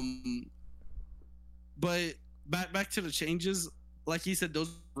 Yeah. But back to the changes, like he said, those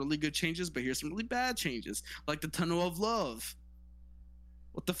are really good changes, but here's some really bad changes, like the Tunnel of Love.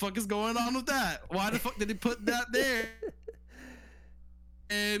 What the fuck is going on with that? Why the fuck did he put that there?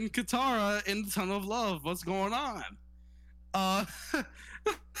 And Katara in the Tunnel of Love. What's going on?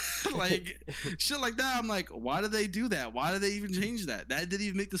 Shit like that. I'm like, why did they do that? Why did they even change that? That didn't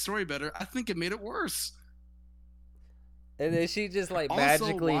even make the story better. I think it made it worse. And then she just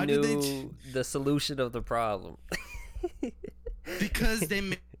magically knew the solution of the problem. Because they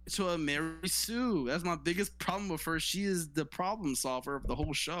made to a Mary Sue. That's my biggest problem with her. She is the problem solver of the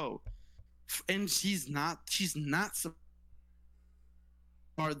whole show, and she's not.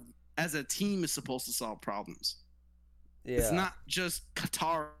 Or as a team is supposed to solve problems. Yeah. It's not just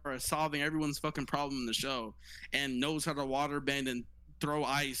Katara solving everyone's fucking problem in the show and knows how to waterbend and throw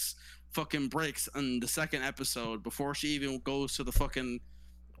ice fucking bricks in the second episode before she even goes to the fucking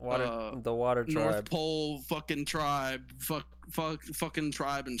the water tribe, North Pole fucking tribe, fucking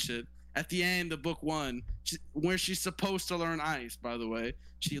tribe and shit. At the end of book 1, where she's supposed to learn ice, by the way,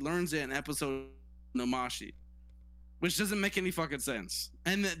 she learns it in episode Nomashi, which doesn't make any fucking sense.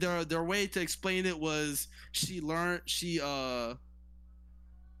 And their way to explain it was she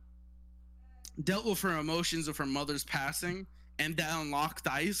dealt with her emotions of her mother's passing, and that unlocked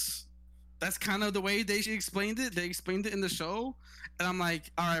ice. That's kind of the way they explained it. They explained it in the show, and I'm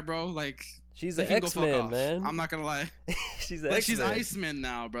like, all right, bro, like she's an X-Men, man. I'm not gonna lie. She's like she's Iceman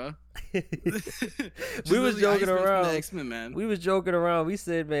now, bro. We was joking around. X-Men, man. We was joking around. We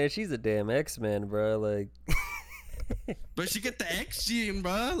said, man, she's a damn X-Men, bro. Like. But she get the X gene,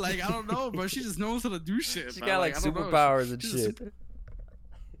 bro. Like, I don't know, bro. She just knows how to do shit. She got like superpowers and shit.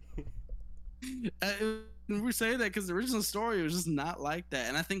 We're saying that because the original story was just not like that,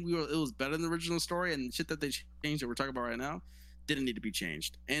 and I think it was better than the original story, and shit that they changed that we're talking about right now didn't need to be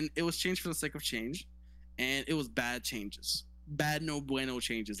changed, and it was changed for the sake of change, and it was bad changes, bad no bueno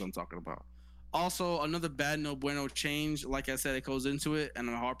changes I'm talking about. Also, another bad no bueno change, like I said, it goes into it, and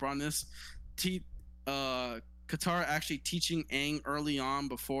I'm gonna harp on this. Katara actually teaching Aang early on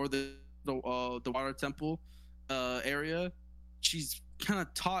before the water temple area. She's kind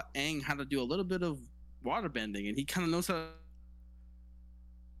of taught Aang how to do a little bit of water bending, and he kind of knows how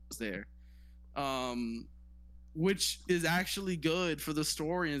there, which is actually good for the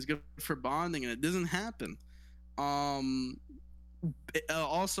story and is good for bonding, and it doesn't happen.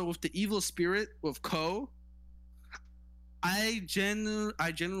 Also with the evil spirit with Ko, I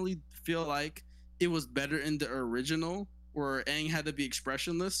generally feel like it was better in the original where Aang had to be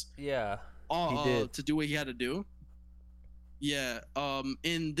expressionless. Yeah. He did. To do what he had to do. Yeah.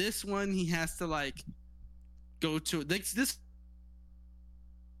 In this one, he has to like go to this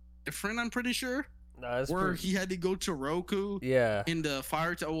different. I'm pretty sure. No, where he had to go to Roku. Yeah. In the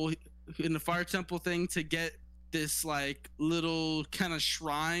fire temple thing to get this like little kind of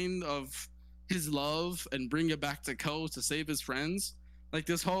shrine of his love and bring it back to Ko to save his friends. Like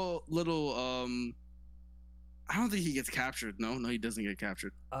this whole little I don't think he gets captured. No, he doesn't get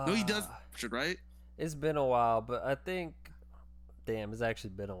captured. No, he does get captured, right? It's been a while, but I think it's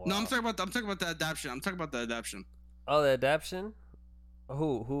actually been a while. No, I'm talking about the adaptation. Oh, the adaptation?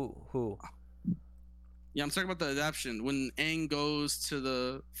 Who? Yeah, I'm talking about the adaptation when Aang goes to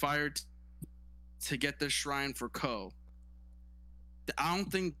the fire to get the shrine for Ko. I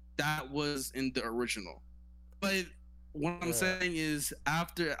don't think that was in the original. But what I'm saying is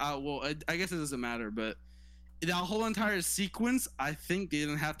after, I guess it doesn't matter, but that whole entire sequence, I think they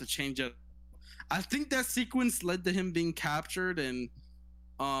didn't have to change it. I think that sequence led to him being captured, and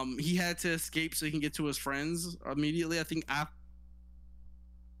he had to escape so he can get to his friends immediately. I think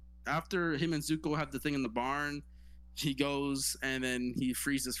after him and Zuko have the thing in the barn, he goes and then he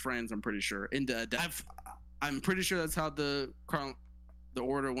frees his friends. I'm pretty sure. I'm pretty sure that's how the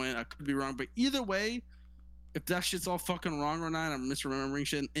order went. I could be wrong, but either way, if that shit's all fucking wrong or not, I'm misremembering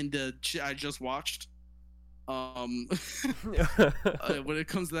shit in the shit I just watched. When it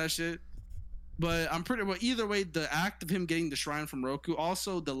comes to that shit, but I'm pretty well. Either way, the act of him getting the shrine from Roku,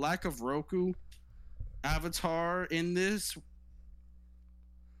 also the lack of Roku avatar in this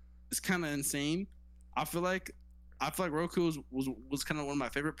is kind of insane. I feel like Roku was kind of one of my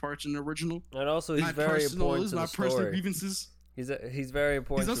favorite parts in the original. And also, he's very important to the story. Personal grievances. He's very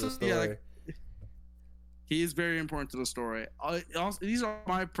important to the story. Yeah, he is very important to the story. Also, these are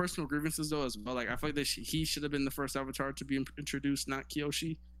my personal grievances though as well. Like I feel like he should have been the first Avatar to be introduced, not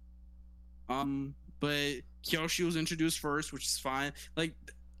Kyoshi. But Kyoshi was introduced first, which is fine. Like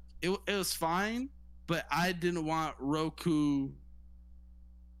it was fine, but I didn't want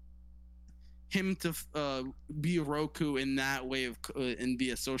him to be Roku in that way of and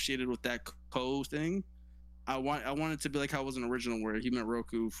be associated with that Ko thing. I wanted to be like how it was an original where he meant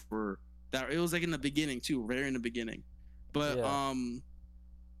Roku for that. It was like in the beginning too, very in the beginning. But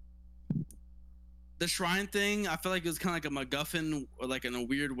the shrine thing, I feel like it was kind of like a MacGuffin, or like in a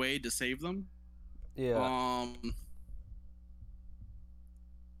weird way to save them. Yeah.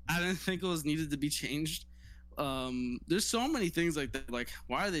 I didn't think it was needed to be changed. There's so many things like that. Like,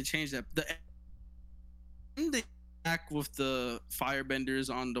 why did they change that? They back with the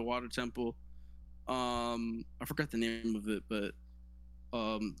firebenders on the water temple. I forgot the name of it, but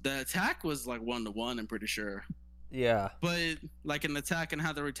The attack was like 1-1. I'm pretty sure. Yeah. But like an attack and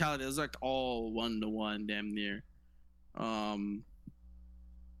how they retaliated, it was like all 1-1, damn near. But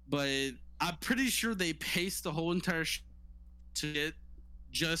I'm pretty sure they paced the whole entire shit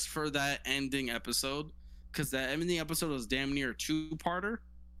just for that ending episode, because that ending episode was damn near a 2-parter,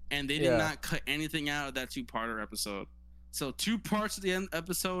 and they did not cut anything out of that 2-parter episode. So 2 parts of the end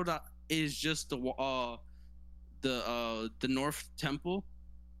episode is just the North Temple,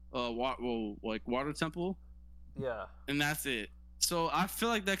 like Water Temple. Yeah. And that's it. So I feel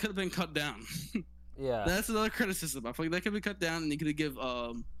like that could have been cut down. Yeah. That's another criticism. I feel like that could be cut down, and you could give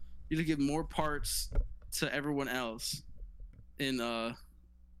more parts to everyone else in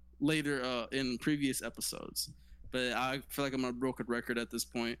later in previous episodes. But I feel like I'm a broken record at this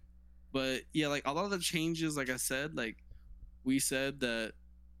point. But yeah, like a lot of the changes, like I said, like we said that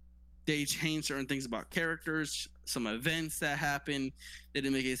they changed certain things about characters, some events that happened, they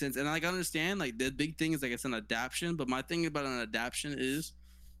didn't make any sense. And like, I understand, like the big thing is like it's an adaptation, but my thing about an adaptation is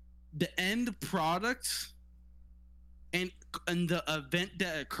the end product and the event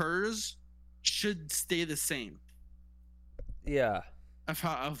that occurs should stay the same. Yeah.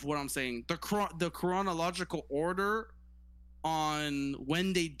 Of what I'm saying, the chronological order on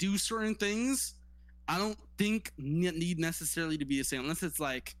when they do certain things, I don't think need necessarily to be the same, unless it's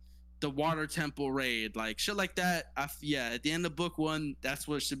like the Water Temple raid, like shit like that. At the end of book 1, that's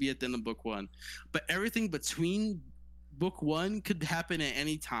what it should be at the end of book 1. But everything between book 1 could happen at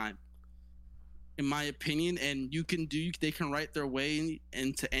any time, in my opinion, and they can write their way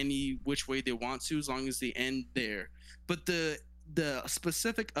into any which way they want to, as long as they end there. But the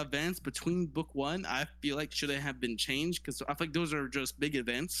specific events between book 1, I feel like shouldn't have been changed, because I feel like those are just big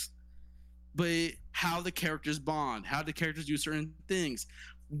events. But how the characters bond, how the characters do certain things,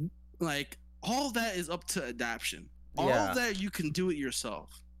 like all that is up to adaptation. All of that you can do it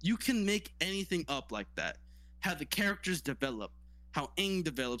yourself. You can make anything up like that. How the characters develop, how Aang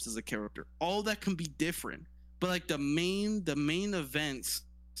develops as a character, all that can be different. But like the main events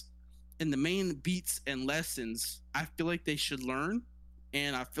and the main beats and lessons, I feel like they should learn,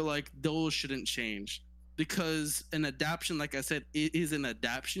 and I feel like those shouldn't change, because an adaptation, like I said, it is an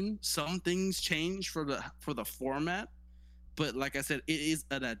adaptation. Some things change for the format, but like I said, it is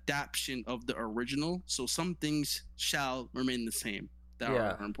an adaptation of the original, so some things shall remain the same that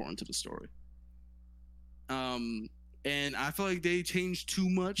are important to the story. And I feel like they changed too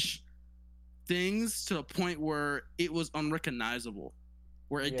much things to the point where it was unrecognizable,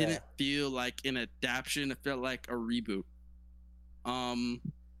 where it didn't feel like an adaptation, it felt like a reboot. And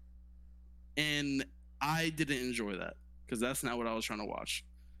I didn't enjoy that, because that's not what I was trying to watch.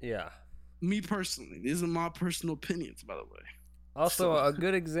 Yeah. Me personally, these are my personal opinions, by the way. Also, a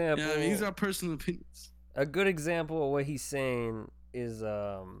good example. Yeah, these are personal opinions. A good example of what he's saying is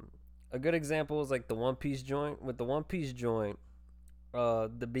a good example is like the One Piece joint. With the One Piece joint,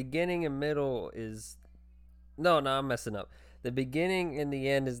 the beginning and middle is I'm messing up. The beginning and the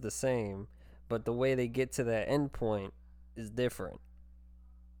end is the same, but the way they get to that end point is different.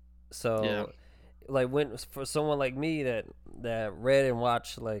 So like, when for someone like me that read and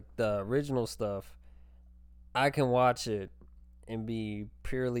watched like the original stuff, I can watch it and be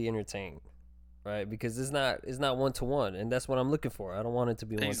purely entertained, right? Because it's not 1-to-1, and that's what I'm looking for. I don't want it to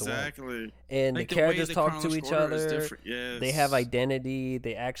be 1-to-1. Exactly. And like the characters talk to each other. Yes. They have identity.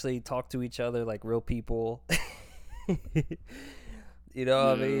 They actually talk to each other like real people. You know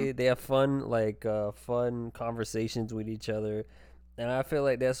what I mean? They have fun conversations with each other, and I feel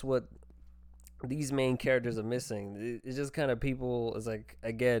like that's what these main characters are missing. It's just kind of people. It's like,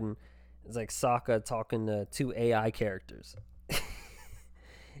 again, it's like Sokka talking to 2 AI characters.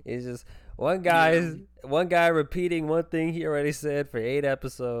 It's just one guy repeating one thing he already said for 8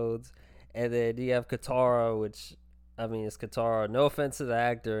 episodes, and then you have Katara, which, I mean, it's Katara. No offense to the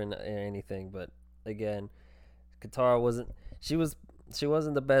actor and anything, but again, Katara wasn't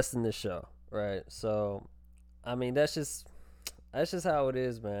the best in this show, right? So, I mean, that's just how it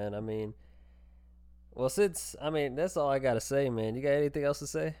is, man. I mean, well, that's all I gotta say, man. You got anything else to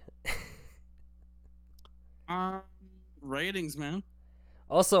say? Ratings, man.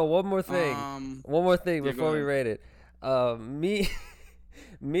 Also, one more thing before we rate it. Me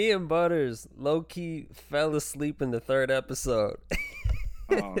and Butters low-key fell asleep in the 3rd episode.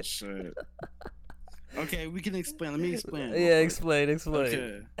 Oh shit. Okay, we can explain. Let me explain. Yeah, explain.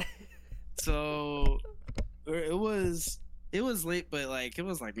 Okay. So it was late, but like it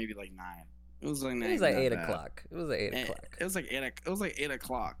was like maybe like 9. It was like 9. It was like 8 o'clock. It was like 8 o'clock. It was like 8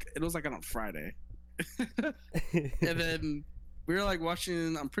 o'clock. It was like on a Friday. And then we were like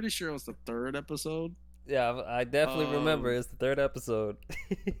watching, I'm pretty sure it was the 3rd episode. Yeah, I definitely remember. It's the third episode.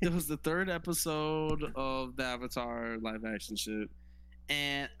 It was the third episode of the Avatar live action shit.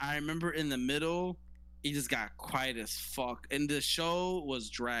 And I remember in the middle, it just got quiet as fuck. And the show was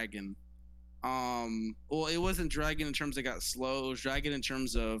dragging. Well, it wasn't dragging in terms of it got slow. It was dragging in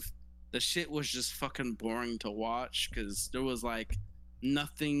terms of the shit was just fucking boring to watch because there was like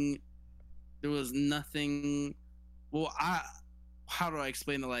nothing. There was nothing. Well, how do I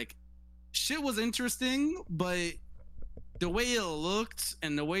explain it? Like, shit was interesting, but the way it looked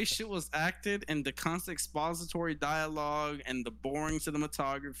and the way shit was acted and the constant expository dialogue and the boring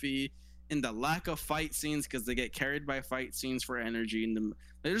cinematography and the lack of fight scenes because they get carried by fight scenes for energy and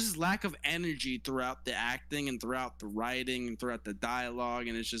there's this lack of energy throughout the acting and throughout the writing and throughout the dialogue,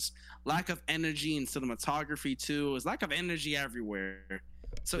 and it's just lack of energy in cinematography too. It was lack of energy everywhere,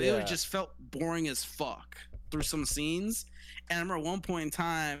 so it just felt boring as fuck through some scenes. And I remember at one point in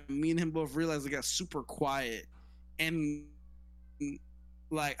time, me and him both realized it got super quiet, and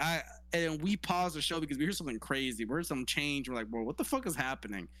like and we paused the show because we heard something crazy. We heard some change. We're like, bro, what the fuck is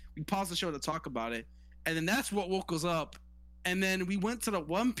happening? We paused the show to talk about it, and then that's what woke us up. And then we went to the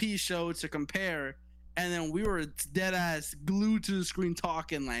One Piece show to compare, and then we were dead ass glued to the screen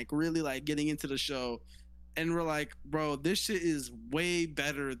talking, like really like getting into the show. And we're like, bro, this shit is way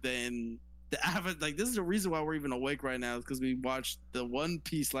better than the Avatar. Like, this is the reason why we're even awake right now, is because we watched the One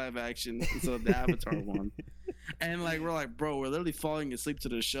Piece live action instead of the Avatar one. And like, we're like, bro, we're literally falling asleep to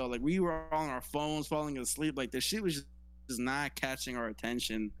the show. Like, we were on our phones falling asleep. Like, the shit was just not catching our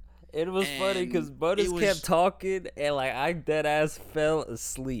attention. It was funny because Butters kept talking and like I dead ass fell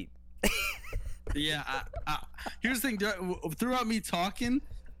asleep. Yeah, here's the thing. Throughout me talking,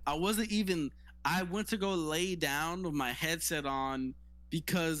 I went to go lay down with my headset on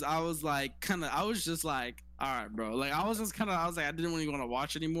because I was like, I was just like, all right, bro. Like, I was like, I didn't really want to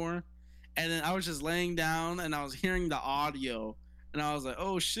watch anymore. And then I was just laying down and I was hearing the audio and I was like,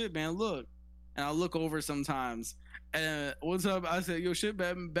 oh shit, man, look. And I look over sometimes. And what's up? I said, yo, shit,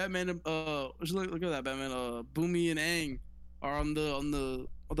 Batman. Look at that, Batman. Boomy and Aang are on the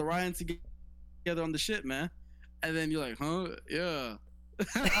riding together on the ship, man. And then you're like, huh? Yeah.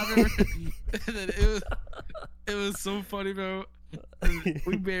 I remember. And then it was so funny, bro. And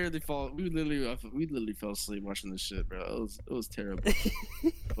we literally fell asleep watching this shit, bro. It was terrible.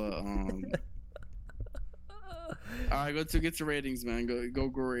 But all right, get to ratings, man. Go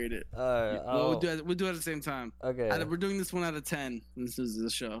rate it. We'll do it at the same time. Okay. We're doing this one out of 10. This is the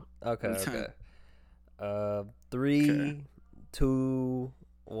show. Okay. 3, 2,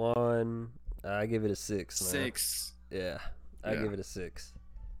 1. I give it a 6. Man. 6. Yeah, I give it a 6.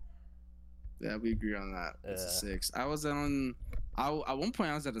 Yeah, we agree on that. It's a 6. I was at one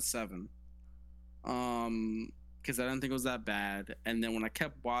point I was at a 7. Because I didn't think it was that bad, and then when I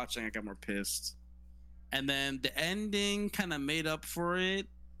kept watching, I got more pissed. And then the ending kind of made up for it.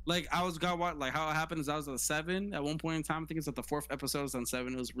 Like, how it happened is I was at a 7 at one point in time. I think it's at the 4th episode. I was on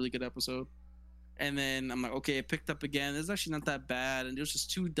 7. It was a really good episode. And then I'm like, okay, it picked up again. It's actually not that bad. And it was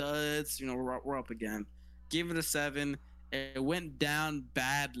just 2 duds. You know, we're up again. Gave it a 7. It went down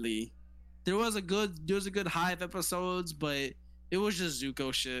badly. There was a good high of episodes, but it was just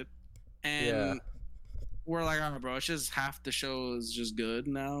Zuko shit. And we're like, all right, bro, it's just half the show is just good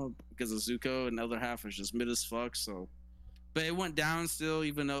now because of Zuko, and the other half is just mid as fuck. So, but it went down still,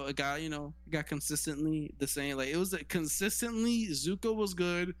 even though it got consistently the same. Like, it was consistently Zuko was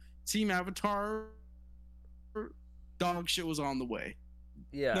good. Team Avatar, dog shit was on the way.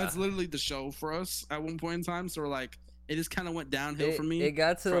 Yeah, that's literally the show for us at one point in time. So we're like, it just kind of went downhill for me. It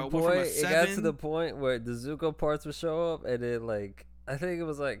got to the point. It got to the point where the Zuko parts would show up, and then like, I think it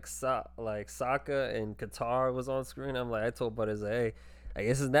was like Sokka and Katara was on screen. I'm like, I told Butters, hey, I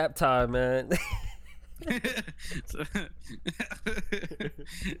guess it's nap time, man.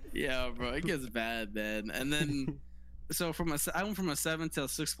 Yeah, bro, it gets bad, man. And then, so I went from a 7 to a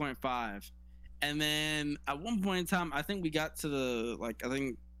 6.5, and then at one point in time, I think we got to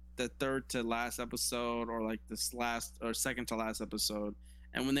the third to last episode, or like this last or second to last episode.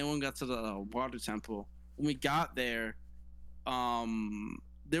 And when they got to the water temple, when we got there,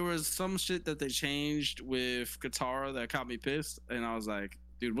 there was some shit that they changed with Katara that got me pissed, and I was like,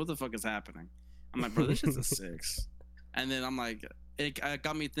 dude, what the fuck is happening? I'm like, bro, this shit's a 6. And then I'm like, it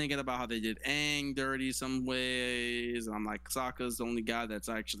got me thinking about how they did Aang dirty some ways, and I'm like, Sokka's the only guy that's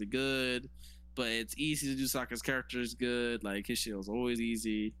actually good, but it's easy to do. Sokka's character is good, like his shit was always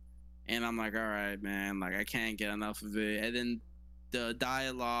easy. And I'm like, all right, man, like I can't get enough of it. And then the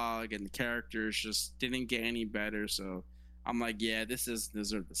dialogue and the characters just didn't get any better, so I'm like, yeah, this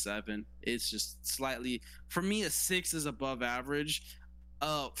deserves the 7. It's just slightly, for me, a 6 is above average.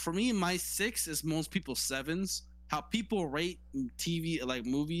 For me, my 6 is most people's 7s. How people rate TV, like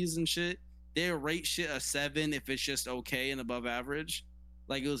movies and shit, they rate shit a 7 if it's just okay and above average.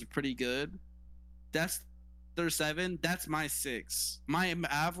 Like it was pretty good. That's their 7. That's my 6. My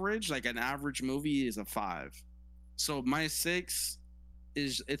average, like an average movie, is a 5. So my 6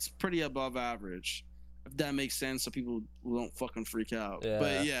 it's pretty above average. If that makes sense, so people don't fucking freak out. Yeah.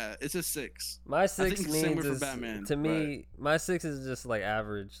 But yeah, it's a 6. My 6 means is, Batman, to me, my 6 is just like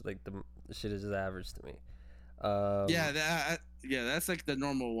average. Like the shit is just average to me. That's like the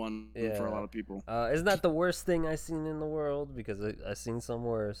normal one for a lot of people. It's not the worst thing I've seen in the world because I've seen some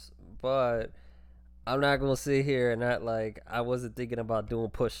worse, but I'm not gonna sit here and act like I wasn't thinking about doing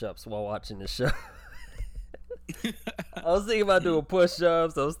push-ups while watching the show. I was thinking about doing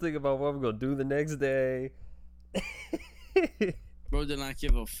push-ups. I was thinking about what I'm gonna do the next day. Bro did not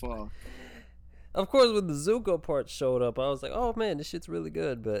give a fuck. Of course, when the Zuko part showed up, I was like, "Oh man, this shit's really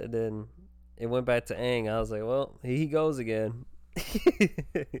good." But then it went back to Aang. I was like, "Well, here he goes again."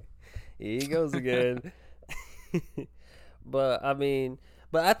 Here he goes again. But I mean,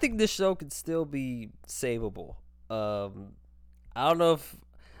 I think this show could still be savable. I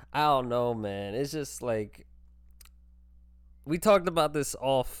don't know, man. It's just like we talked about this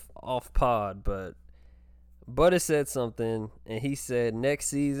off pod, but Butter said something, and he said next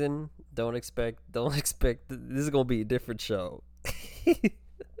season, don't expect. This is gonna be a different show.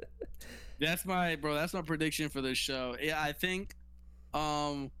 That's my prediction for this show. Yeah, I think.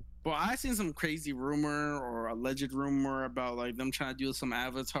 But I seen some crazy rumor or alleged rumor about like them trying to do some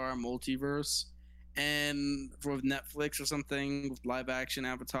Avatar multiverse, and for Netflix or something with live action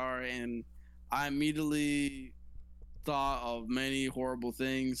Avatar, and I immediately thought of many horrible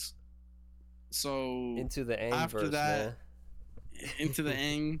things. So into the Aang after verse, that, man. Into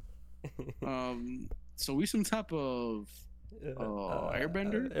the Aang. So we some type of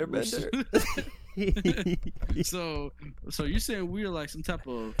Airbender. So you're saying we're like some type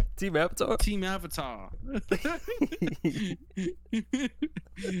of Team Avatar? Team Avatar.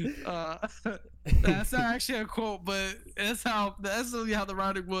 That's not actually a quote, but that's really how the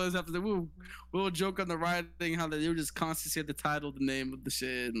writing was. After the we'll joke on the writing how they were just constantly say the title, the name of the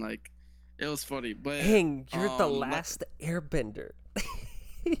shit, and like it was funny. But Dang, you're the last Airbender.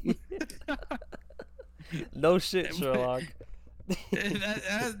 No shit, Sherlock.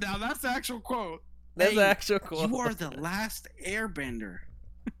 Now that's the actual quote. That's the actual quote. You are the last Airbender.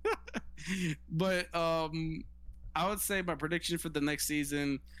 But I would say my prediction for the next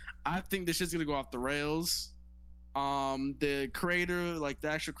season, I think this shit's gonna go off the rails. The creator, like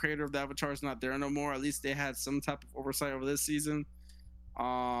the actual creator of the Avatar, is not there no more. At least they had some type of oversight over this season.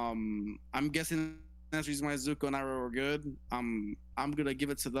 I'm guessing that's the reason why Zuko and Iroh were good. I'm gonna give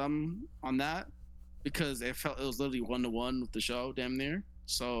it to them on that because it was literally 1-to-1 with the show, damn near.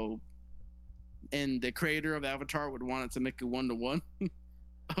 So, and the creator of Avatar would want it to make it 1-to-1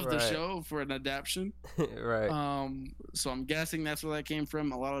 of the show for an adaptation. Right. So I'm guessing that's where that came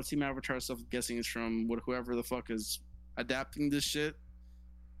from. A lot of Team Avatar stuff, I'm guessing, is from whoever the fuck is adapting this shit.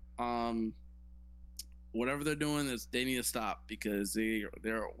 Whatever they're doing, is they need to stop because they're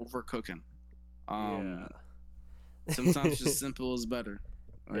overcooking. Sometimes just simple is better.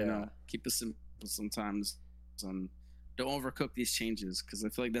 You know, keep it simple sometimes. Don't overcook these changes because I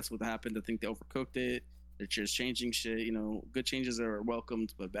feel like that's what happened. I think they overcooked it. They're just changing shit. You know, good changes are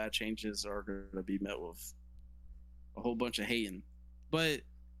welcomed, but bad changes are going to be met with a whole bunch of hating. But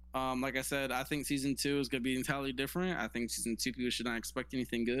like I said, I think season 2 is going to be entirely different. I think season 2 people should not expect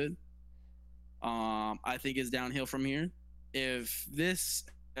anything good. I think it's downhill from here. If this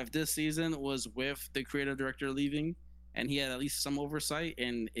season was with the creative director leaving and he had at least some oversight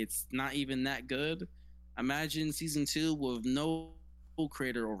and it's not even that good, imagine season 2 with no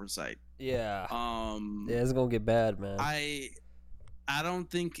creator oversight. Yeah, it's gonna get bad, man. I don't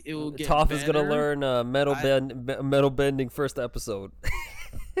think it will get Toph better. is gonna learn metal bending first episode.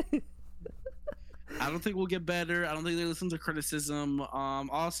 I don't think we'll get better. I don't think they listen to criticism.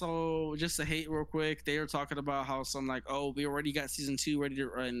 Also, just to hate real quick, they were talking about how some like, oh, we already got season 2 ready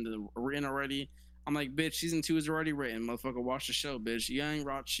to written already. I'm like, bitch, season 2 is already written, motherfucker. Watch the show, bitch. Y'all ain't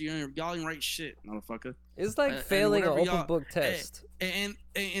write shit, motherfucker. It's like failing an open book test. And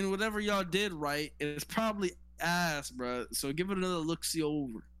whatever y'all did right, it's probably ass, bro. So give it another look-see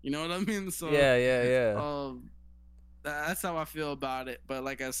over. You know what I mean? So yeah. That's how I feel about it. But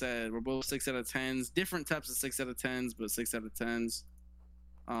like I said, we're both 6 out of 10s. Different types of 6 out of 10s, but 6 out of 10s.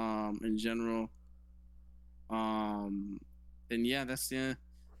 In general. And yeah, that's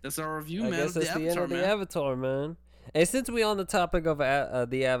our review, man. I guess that's the end of the Avatar, man. And since we on the topic of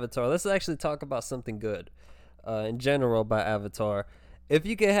the Avatar, let's actually talk about something good in general about Avatar. If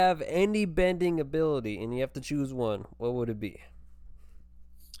you could have any bending ability and you have to choose one, what would it be?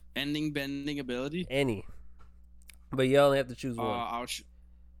 Ending bending ability? Any. But you only have to choose one.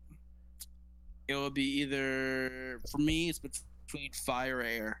 It would be either, for me, it's between fire or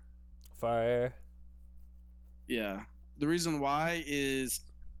air. Fire, air? Yeah. The reason why is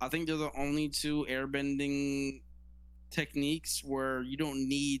I think they're the only two airbending techniques where you don't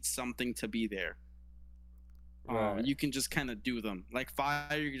need something to be there. Right. You can just kind of do them. Like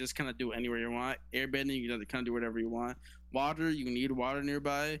fire, you can just kind of do it anywhere you want. Airbending, you can kind of do whatever you want. Water, you need water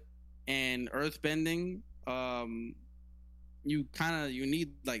nearby. And earthbending, you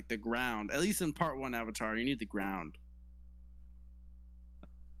need like the ground. At least in part 1 Avatar, you need the ground.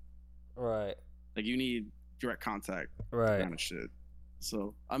 Right. Like you need direct contact. Right. Kind of shit.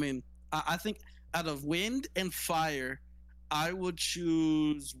 So I mean, I think out of wind and fire, I would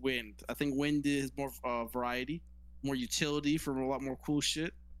choose wind. I think wind is more variety, more utility for a lot more cool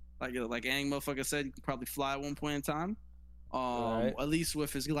shit. Like Aang motherfucker said, you can probably fly at one point in time. Right. At least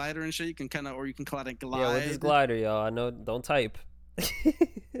with his glider and shit, you can kind of glide. Yeah, with his glider, y'all. I know. Don't type.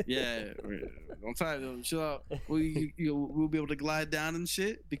 Yeah, don't type. Chill out. We'll be able to glide down and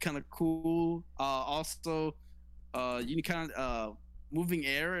shit. Be kind of cool. Also, you can kind of moving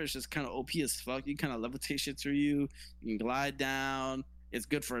air is just kind of OP as fuck. You kind of levitate shit through you. You can glide down. It's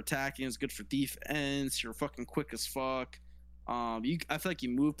good for attacking. It's good for defense. You're fucking quick as fuck. I feel like you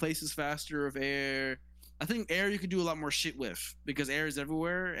move places faster with air. I think air you could do a lot more shit with because air is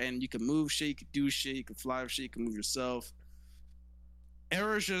everywhere and you can move shit, you can do shit, you can fly with shit, you can move yourself.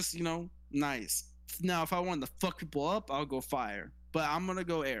 Air is just, nice. Now, if I wanted to fuck people up, I'll go fire. But I'm gonna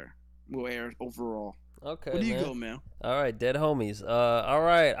go air. Go air overall. Okay. Where do you go, man? All right, dead homies. All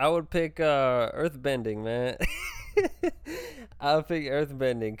right, I would pick earthbending, man. I would pick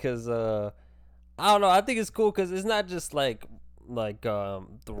earthbending because I don't know. I think it's cool because it's not just like the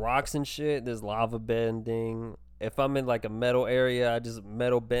rocks and shit. There's lava bending. If I'm in like a metal area, I just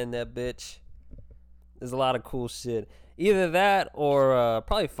metal bend that bitch. There's a lot of cool shit. Either that or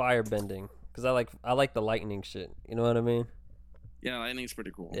probably fire bending because I like the lightning shit. You know what I mean? Yeah, lightning's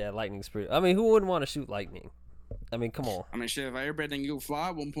pretty cool. Yeah, lightning's pretty. I mean, who wouldn't want to shoot lightning? I mean, come on. I mean, shit. If I airbending, you fly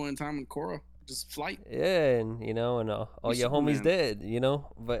at one point in time in Korra, just flight. Yeah, and all your homies dead.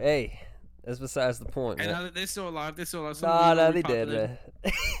 But hey. That's besides the point, man. And they're still alive. They're still alive. Nah, they dead, man.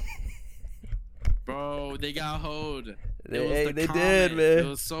 Bro, they got hold. They did, man. It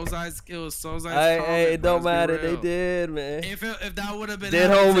was Sozai's. Hey, it don't matter. They did, man. If that would have been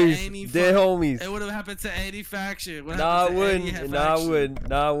dead homies, dead homies. It would have happened to any faction. Nah, it wouldn't. Nah, it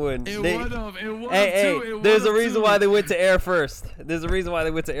wouldn't. It would have. It would have. Hey, there's a reason why they went to air first. There's a reason why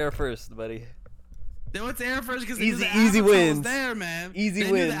they went to air first, buddy. They went to air first because easy wins. Was there, man. Easy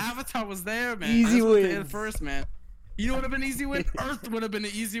they wins. Knew the Avatar was there, man. Easy wins. Air first, man. You know what would have been easy win? Earth would have been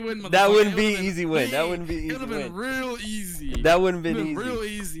an easy win. That wouldn't be easy win. That wouldn't be easy win. It would have been real easy. That wouldn't have been easy. Real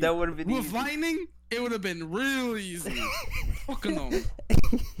easy. That would have been easy. With lightning, it would have been real easy. Fucking them.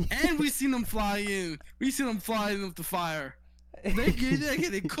 And we seen them fly in. We seen them fly in with the fire. They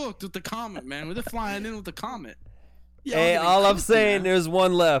get cooked with the comet, man. They're flying in with the comet. Yeah, hey, all I'm saying, man. There's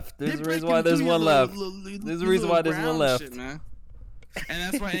one left. There's a reason why there's one left. There's a reason why there's one left. Shit, man. And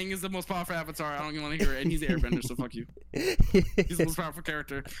that's why Aang is the most powerful Avatar. I don't even want to hear it. And he's an Airbender, so fuck you. He's the most powerful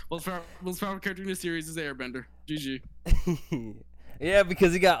character. Most powerful character in the series is Airbender. GG. Yeah,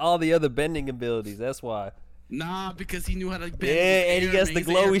 because he got all the other bending abilities. That's why. Nah, because he knew how to bend. Yeah, and he has the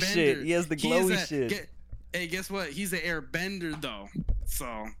glowy shit. He has the glowy shit. Hey, guess what? He's an airbender, though.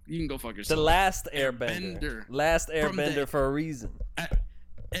 So, you can go fuck yourself. The last airbender. Last airbender for a reason.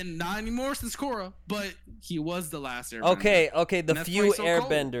 And not anymore since Korra, but he was the last airbender. Okay. The few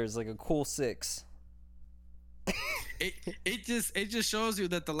airbenders, like a cool 6. It just shows you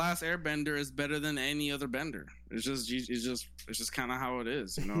that the last airbender is better than any other bender. It's just kind of how it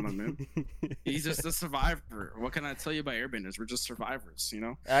is. You know what I mean? He's just a survivor. What can I tell you about airbenders? We're just survivors. You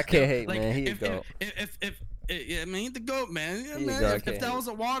know. I can't hate, man. He a goat. I mean, he's the goat, man. Yeah, man. If that was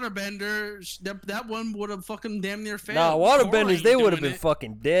a waterbender, that one would have fucking damn near failed. Nah, waterbenders, they would have been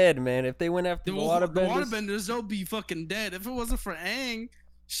fucking dead, man. If they went after the waterbenders. The waterbenders, they'll be fucking dead. If it wasn't for Aang,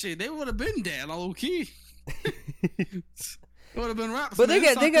 shit, they would have been dead, low key. It would have been rocks. But they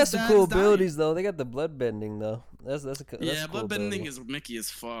got some cool abilities though. They got the blood bending though. That's cool blood bending is Mickey as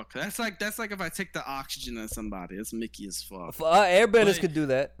fuck. That's like if I take the oxygen at somebody. It's Mickey as fuck. Airbenders could do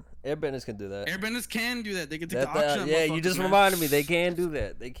that. Airbenders can do that. Airbenders can do that. They can take the oxygen. Yeah, you just reminded me. They can do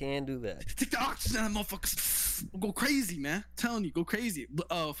that. They can do that. Take the oxygen, motherfuckers. Go crazy, man. I'm telling you, go crazy.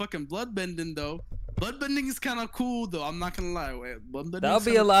 Fucking bloodbending though. Bloodbending is kind of cool though. I'm not gonna lie. That'll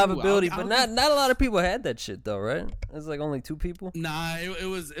be a live ability, but not a lot of people had that shit though, right? It's like only 2 people. Nah, it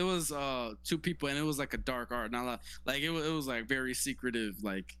was 2 people, and it was like a dark art. Not like it was like very secretive.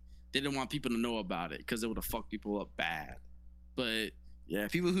 Like they didn't want people to know about it because it would have fucked people up bad. But yeah,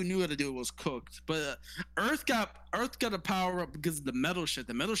 people who knew how to do it was cooked. But Earth got a power up because of the metal shit.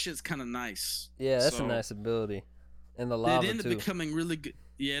 The metal shit's kind of nice. Yeah, that's a nice ability. And the lava it ended too. Becoming really good.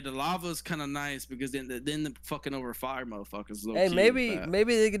 Yeah, the lava's kind of nice because then the fucking over fire motherfuckers. Hey,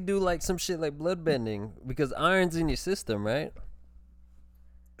 maybe they could do like some shit like bloodbending because iron's in your system, right?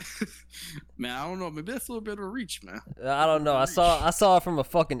 Man, I don't know. Maybe that's a little bit of a reach, man. I don't know. I saw it from a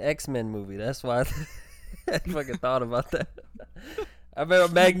fucking X-Men movie. That's why I fucking thought about that. I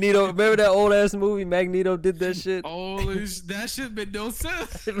remember Magneto. Remember that old ass movie? Magneto did that shit. Oh, that shit made no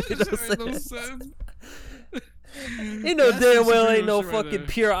sense. It made no sense. You know damn well ain't no fucking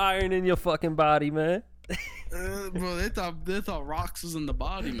pure iron in your fucking body, man. Bro, they thought rocks was in the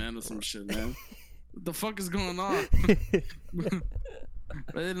body, man, or some shit, man. What the fuck is going on?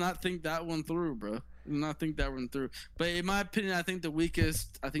 I did not think that one through, bro. Did not think that one through. But in my opinion, I think the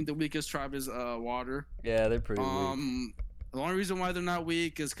weakest tribe is water. Yeah, they're pretty weak. The only reason why they're not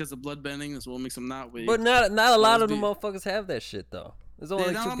weak is because of bloodbending. That's what makes them not weak. But not a lot of the motherfuckers have that shit though. There's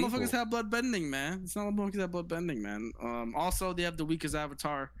only not 2 a lot of people. motherfuckers have bloodbending, man. It's not a lot of motherfuckers have bloodbending, man. Also, they have the weakest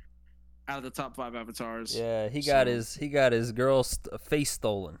avatar out of the top 5 avatars. Yeah, he got his girl's face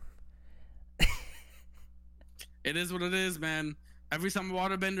stolen. It is what it is, man. Every time a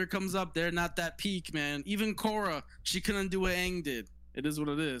waterbender comes up, they're not that peak, man. Even Korra, she couldn't do what Aang did. It is what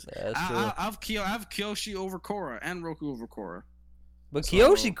it is. Yeah, I have Kyoshi over Korra and Roku over Korra. But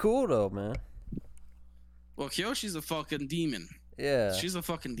Kyoshi cool though, man. Well, Kyoshi's a fucking demon. Yeah, she's a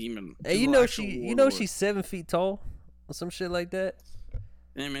fucking demon. Hey, she's 7 feet tall or some shit like that.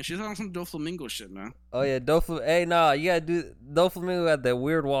 Yeah, man, she's on some Doflamingo shit, man. Oh yeah, Doflamingo. Hey, nah, you gotta do Doflamingo got that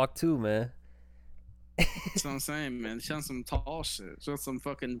weird walk too, man. That's what I'm saying, man. She's on some tall shit. She's on some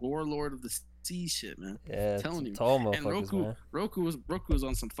fucking warlord of the sea shit, man. Yeah, I'm telling you. Tall motherfuckers, and man. Roku was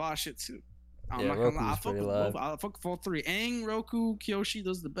on some fire shit too. I'm not Roku's gonna lie. pretty live. I'll fuck with all 3. Aang, Roku, Kyoshi,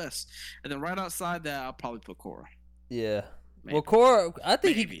 those are the best. And then right outside that, I'll probably put Korra. Yeah. Maybe. Well, Korra, I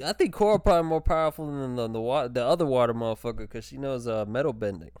think Korra probably more powerful than the other water motherfucker because she knows metal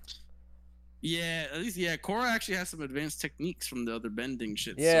bending. Yeah, at least Korra actually has some advanced techniques from the other bending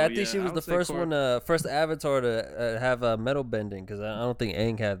shit. Yeah, so, I think she was the first first avatar to have metal bending because I don't think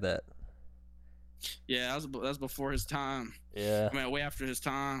Aang had that. Yeah, that's before his time. Yeah, I mean, way after his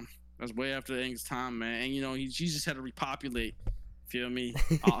time. That's way after Aang's time, man. And he just had to repopulate. Feel me?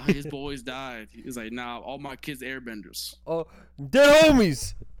 His boys died. He's like, nah, all my kids airbenders. Oh, dead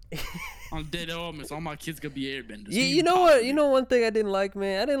homies. I'm dead homies. All my kids gonna be airbenders. You know what? You know one thing I didn't like,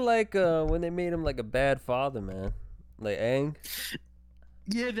 man. I didn't like when they made him like a bad father, man. Like Aang.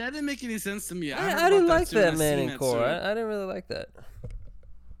 Yeah, that didn't make any sense to me. I didn't like that, man. In Korra, I didn't really like that.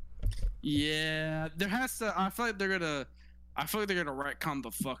 Yeah, there has to. I feel like they're gonna retcon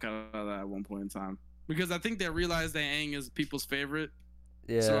the fuck out of that at one point in time because I think they realize that Aang is people's favorite.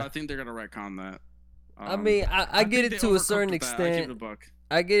 Yeah. So I think they're gonna retcon that. I mean, I get it to a certain extent.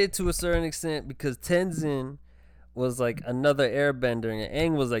 I get it to a certain extent because Tenzin was like another airbender and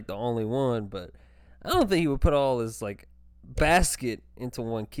Aang was like the only one, but I don't think he would put all his like basket into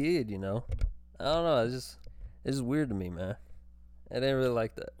one kid, you know? I don't know, it's just weird to me, man. I didn't really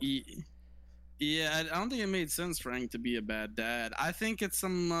like that. Yeah, I don't think it made sense for Aang to be a bad dad. I think it's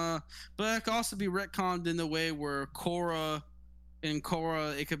some but it could also be retconned in the way where Korra,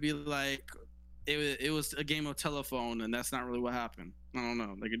 it could be like it was a game of telephone and that's not really what happened. I don't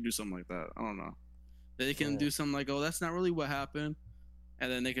know. They could do something like that. I don't know. They can do something like, oh, that's not really what happened. And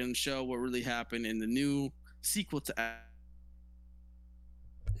then they can show what really happened in the new sequel to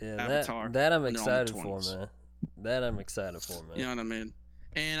Avatar. That I'm excited for, man. That I'm excited for, man. You know what I mean?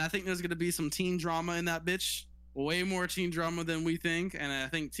 And I think there's going to be some teen drama in that bitch. Way more teen drama than we think. And I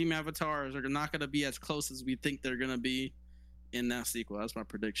think Team Avatars are not going to be as close as we think they're going to be in that sequel. That's my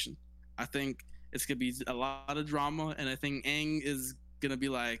prediction. I think it's going to be a lot of drama. And I think Aang is going to be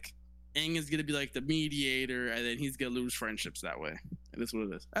like the mediator. And then he's going to lose friendships that way. And that's what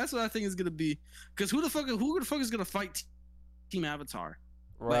it is. That's what I think is going to be. Because who the fuck is going to fight Team Avatar?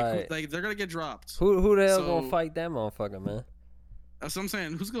 Right. Like they're going to get dropped. Who the hell going to fight that motherfucker, man? That's what I'm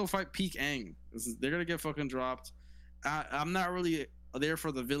saying. Who's gonna fight Peak Aang? They're gonna get fucking dropped. I'm not really there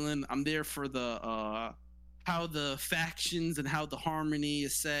for the villain. I'm there for the how the factions and how the harmony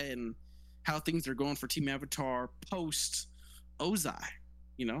is set and how things are going for Team Avatar post Ozai,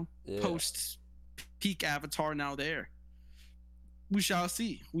 post peak Avatar now there. We shall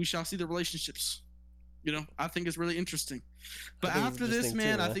see. We shall see the relationships. I think it's really interesting. But after this,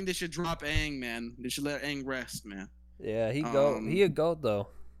 man, I think they should drop Aang, man. They should let Aang rest, man. Yeah, he a goat though.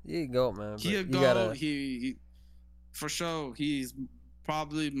 He a goat, man. He a goat. He for sure. He's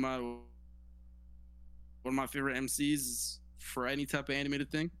probably one of my favorite MCs for any type of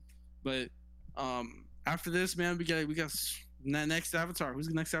animated thing. But after this, man, we got next Avatar. Who's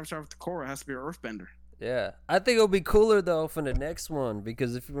the next Avatar after Korra? It has to be an Earthbender. Yeah, I think it'll be cooler though for the next one,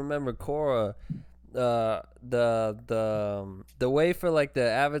 because if you remember Korra, the way for like the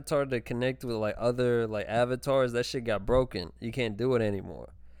Avatar to connect with like other like avatars, that shit got broken. You can't do it anymore.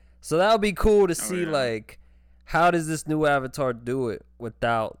 So that would be cool to see like how does this new Avatar do it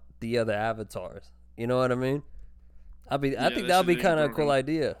without the other avatars? You know what I mean? I think that'd be kind of a cool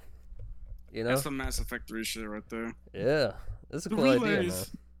idea. That's some Mass Effect 3 shit right there. Yeah, that's a cool idea, man.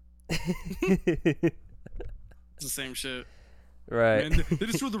 It's the same shit. Right. Man, they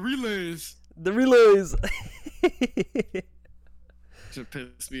destroyed the relays. The relays. Should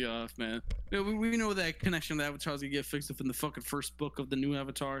piss me off, man. We know that connection with Avatar's gonna get fixed up in the fucking first book of the new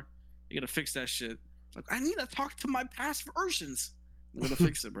Avatar. You gotta fix that shit. Like, I need to talk to my past versions. I'm gonna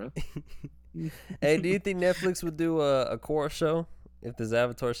fix it, bro. Hey, do you think Netflix would do a Korra show if this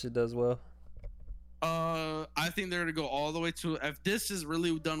Avatar shit does well? I think they're gonna go all the way to, if this is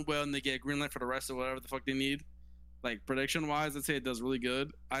really done well and they get green light for the rest of whatever the fuck they need, like prediction wise, I'd say it does really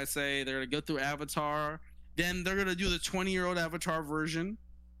good. I say they're gonna go through Avatar, then they're gonna do the 20-year-old Avatar version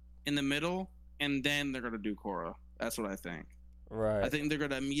in the middle, and then they're gonna do Korra. That's what I think. Right. I think they're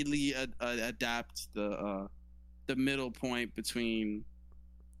gonna immediately adapt the middle point between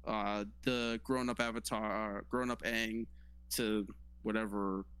the grown-up Avatar, grown-up Aang, to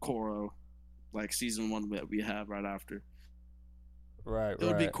whatever Korra, like season 1 that we have right after. Right.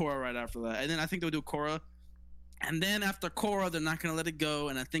 It'll be Korra right after that, and then I think they'll do Korra. And then after Korra, they're not going to let it go.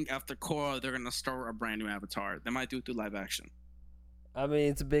 And I think after Korra, they're going to start a brand new Avatar. They might do it through live action. I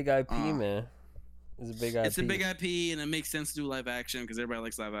mean, it's a big IP, man. It's a big IP. It's a big IP, and it makes sense to do live action because everybody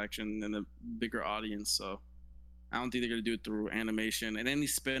likes live action and a bigger audience. So I don't think they're going to do it through animation. And any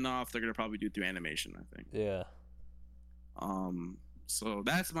spin-off, they're going to probably do it through animation, I think. Yeah. So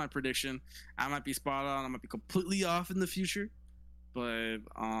that's my prediction. I might be spot on. I might be completely off in the future. But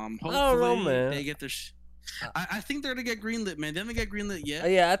hopefully I don't know, man. They get their... I think they're gonna get greenlit, man. They haven't get greenlit yet.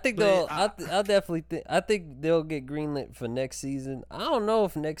 Yeah, I think they'll. I definitely think. I think they'll get greenlit for next season. I don't know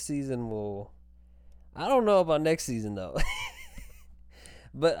if next season will. I don't know about next season though.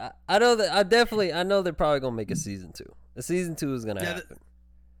 But I know that I know they're probably gonna make a season 2. A season 2 is gonna happen.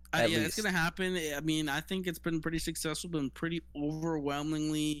 It's gonna happen. I mean, I think it's been pretty successful, been pretty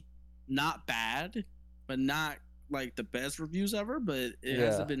overwhelmingly not bad, but not like the best reviews ever, but it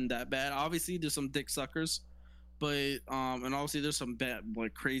hasn't been that bad. Obviously there's some dick suckers, but and obviously there's some bad,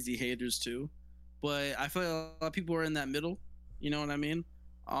 like, crazy haters too, but I feel like a lot of people are in that middle, you know what I mean?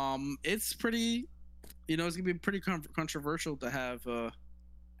 It's pretty, it's gonna be pretty controversial to have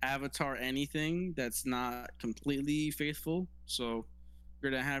Avatar anything that's not completely faithful, so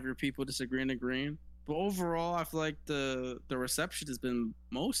you're gonna have your people disagree and agreeing. But overall, I feel like the reception has been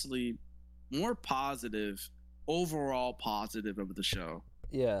mostly more positive, overall positive of the show.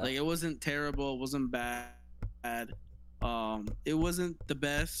 Yeah, like it wasn't terrible, it wasn't bad. It wasn't the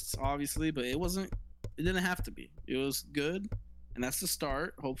best, obviously, but it didn't have to be. It was good, and that's the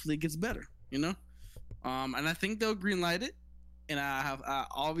start. Hopefully, it gets better. And I think they'll greenlight it. And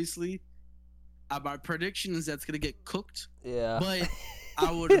obviously, my prediction is that's gonna get cooked. Yeah, but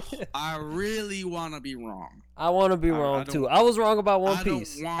I really want to be wrong. I want to be wrong too. I was wrong about One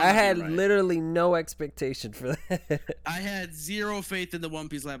Piece. I had literally no expectation for that. I had zero faith in the One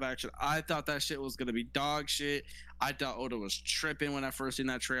Piece live action. I thought that shit was gonna be dog shit. I thought Oda was tripping when I first seen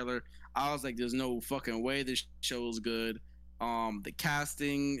that trailer. I was like, "There's no fucking way this show is good." The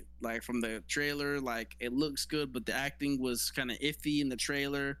casting, like from the trailer, like it looks good, but the acting was kind of iffy in the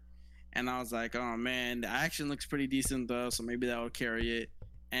trailer. And I was like, "Oh man, the action looks pretty decent though, so maybe that will carry it."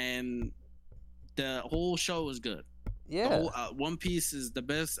 And the whole show was good. Yeah, the whole, One Piece is the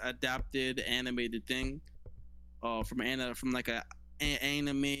best adapted animated thing, from like a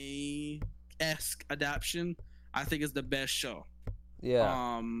anime-esque adaptation. I think it's the best show.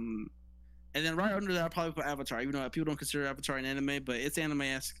 Yeah. And then right under that, I'll probably put Avatar, even though people don't consider Avatar an anime, but it's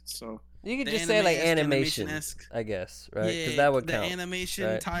anime-esque. So you could just say like animation-esque, I guess, right? Because that would count. The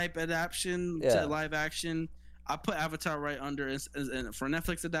animation type adaptation to live action. I put Avatar right under, and for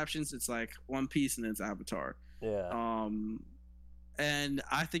Netflix adaptations, it's like One Piece and then it's Avatar. Yeah. And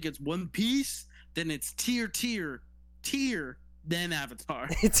I think it's One Piece, then it's tier, then Avatar.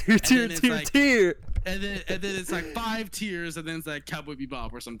 tier. And then it's like 5 tiers, and then it's like Cowboy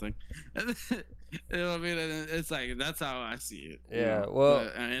Bebop or something. You know what I mean? And it's like, that's how I see it. Yeah.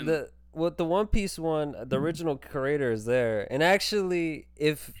 Well, the One Piece one, the original creator is there, and actually,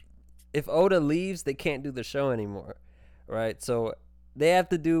 if Oda leaves, they can't do the show anymore, right? So they have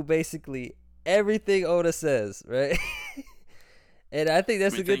to do basically everything Oda says, right? And I think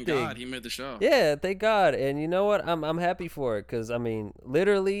that's a good thing. Thank God he made the show. Yeah, thank God. And you know what? I'm happy for it, because I mean,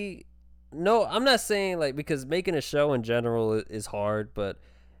 literally, no, I'm not saying like, because making a show in general is hard, but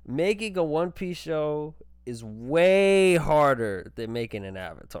making a One Piece show is way harder than making an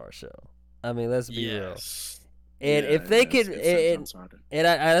Avatar show. I mean, let's be real. And if they could, and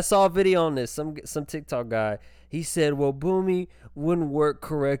I saw a video on this, some TikTok guy, he said, well, Boomy wouldn't work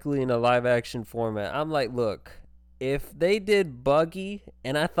correctly in a live action format. I'm like, look, if they did Buggy,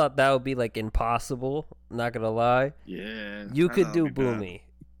 and I thought that would be like impossible, not gonna lie. Yeah. You could do Boomy.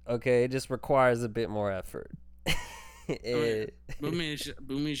 Okay, it just requires a bit more effort.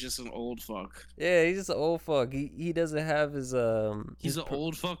 Boomy's just an old fuck. Yeah, he's just an old fuck. He doesn't have his He's an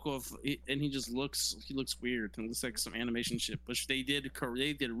old fuck and he looks weird and looks like some animation shit. Which they did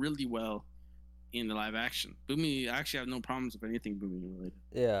really well in the live action. Boomy, I actually have no problems with anything Boomy related.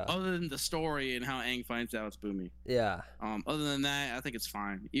 Yeah. Other than the story and how Aang finds out it's Boomy. Yeah. Other than that, I think it's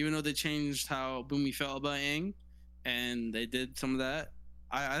fine. Even though they changed how Boomy felt about Aang, and they did some of that,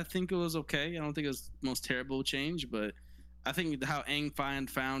 I think it was okay. I don't think it was the most terrible change, but I think how Aang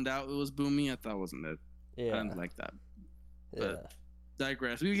found out it was Boomy, I thought wasn't it. Yeah. I didn't like that. But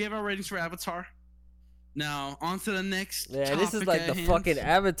digress. We gave our ratings for Avatar. Now, on to the next topic. This is like the fucking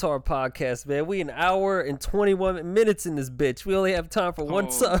Avatar podcast, man. We 1 hour and 21 minutes in this bitch. We only have time for one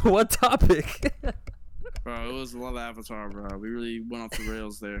topic. Bro, it was a lot of Avatar, bro. We really went off the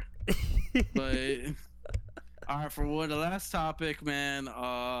rails there. But all right, for the last topic, man.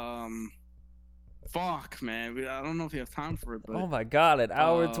 Fuck, man. I don't know if you have time for it, but oh my god, 1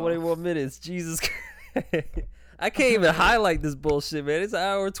 hour and 21 minutes. Jesus Christ. I can't even highlight this bullshit, man. It's 1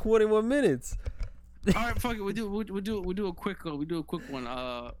 hour and 21 minutes. All right, fuck it. We do a quick one.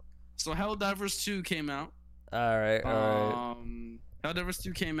 So Helldivers 2 came out. All right. Helldivers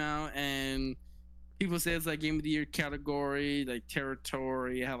 2 came out, and people say it's like Game of the Year category, like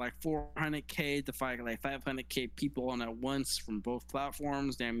territory. It had like 400K to fight like 500K people on at once from both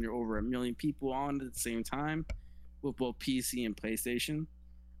platforms. Damn near over 1 million people on at the same time, with both PC and PlayStation.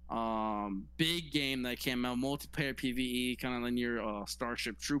 Big game that came out, multiplayer PvE, kind of linear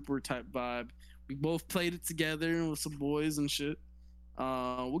Starship Trooper type vibe. We both played it together with some boys and shit.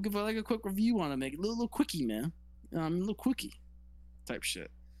 We'll give like a quick review on it, make it a little quickie, man. A little quickie type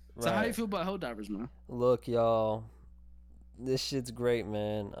shit. So how do you feel about Helldivers, man? Look, y'all, this shit's great,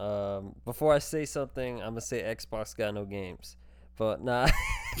 man. Before I say something, I'm gonna say Xbox got no games, but nah.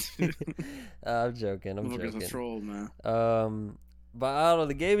 I'm joking. I'm joking. A troll, man. But I don't know.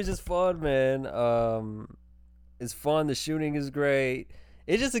 The game is just fun, man. It's fun. The shooting is great.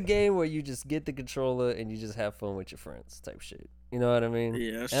 It's just a game where you just get the controller and you just have fun with your friends, type shit. You know what I mean?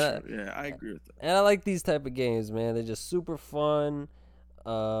 Yeah, that's true. I agree with that. And I like these type of games, man. They're just super fun.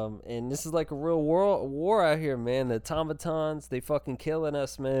 And this is like a real war out here, man. The automatons, they fucking killing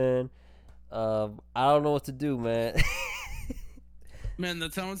us, man. I don't know what to do, man. Man, the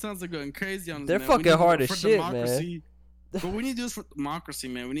automatons are going crazy on us. They're fucking hard as shit, man. But we need to do this for democracy,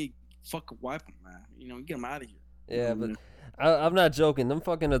 man. We need to fucking wipe them, man. Get them out of here. Yeah, but I'm not joking. Them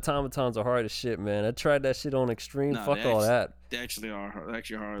fucking automatons are hard as shit, man. I tried that shit on extreme. Fuck all that. They actually are hard. They're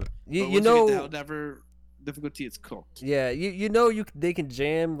actually hard. You know, you get the difficulty, it's cooked. Yeah, you know they can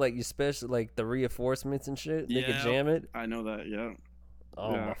jam like you special like the reinforcements and shit. They can jam it. I know that. Yeah.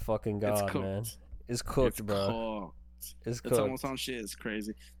 Oh my fucking god, man! It's cooked, bro. It's cooked. It's almost on shit. It's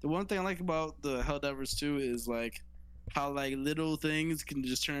crazy. The one thing I like about the Helldivers 2 is like how like little things can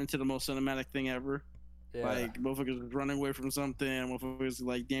just turn into the most cinematic thing ever. Yeah. Like motherfuckers running away from something, motherfuckers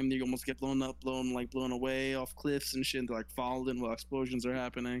like damn near almost get blown away off cliffs and shit, and like falling while explosions are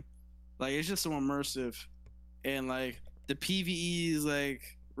happening. Like it's just so immersive, and like the PvE is like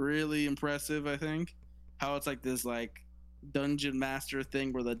really impressive. I think how it's like this like dungeon master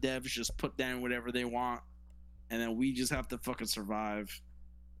thing where the devs just put down whatever they want, and then we just have to fucking survive.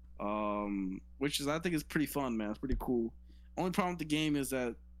 Which is I think is pretty fun, man. It's pretty cool. Only problem with the game is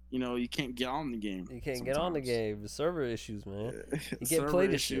that you can't get on the game. You can't get on the game. The server issues, man. You can't play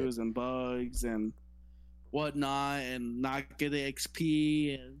the issues and bugs and whatnot, and not get the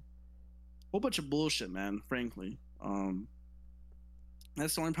XP, and whole bunch of bullshit, man. Frankly,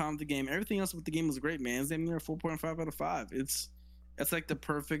 that's the only problem with the game. Everything else with the game was great, man. It's damn near 4.5 out of 5. It's like the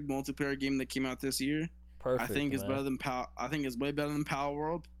perfect multiplayer game that came out this year. Perfect. I think it's better than I think it's way better than Power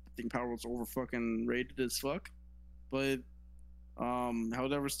World. I think Power World's over fucking rated as fuck. But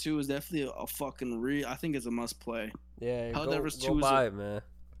Helldivers 2 is definitely a fucking I think it's a must play. Yeah, Helldivers 2 go buy it, man.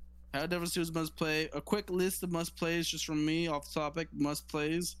 Helldivers 2 is must play. A quick list of must plays just from me off the topic. Must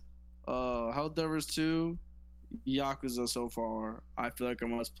plays. Helldivers 2, Yakuza so far. I feel like a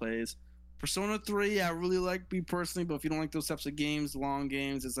must plays. Persona 3, I really like me personally, but if you don't like those types of games, long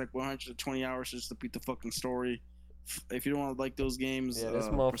games, it's like 120 hours just to beat the fucking story. If you don't want to like those games, this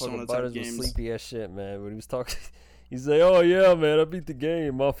motherfucker Butters was sleepy as shit, man. When he was talking, he's like, "Oh yeah, man, I beat the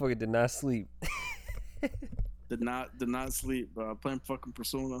game." Motherfucker did not sleep. did not sleep, bro. Playing fucking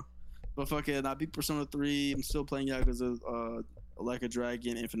Persona. But fucking, I beat Persona 3. I'm still playing Yakuza, Like a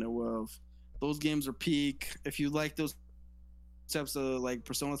Dragon, Infinite Wealth. Those games are peak. If you like those types of like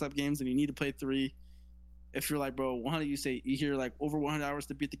Persona type games and you need to play 3, if you're like, bro, 100, you hear like over 100 hours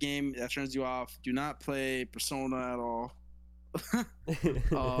to beat the game, that turns you off. Do not play Persona at all.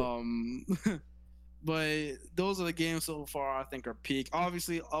 But those are the games so far I think are peak.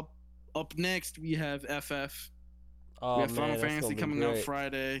 Obviously, up next we have FF. We have Final Fantasy coming out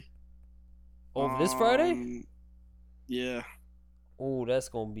Friday. Oh, this Friday? Yeah. Oh, that's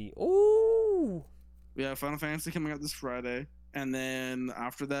gonna be. Ooh. We have Final Fantasy coming out this Friday, and then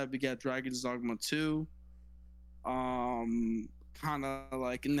after that we got Dragon's Dogma 2. Kind of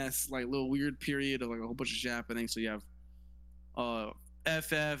like in that like little weird period of like a whole bunch of shit happening. So you have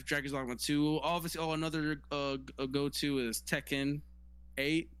FF, Dragon's Dogma 2. Obviously, another go-to is Tekken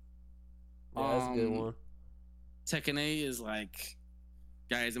 8. Yeah, that's a good one. Tekken 8 is like,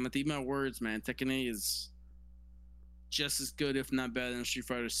 guys, I'm gonna eat my words, man. Tekken 8 is just as good, if not better, than Street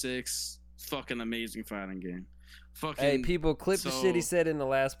Fighter 6. It's fucking amazing fighting game. Fucking, hey, people, clip the shit he said in the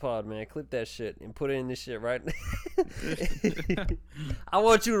last pod, man. Clip that shit and put it in this shit right now. I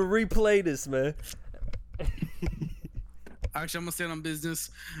want you to replay this, man. Actually, I'm gonna stand on business.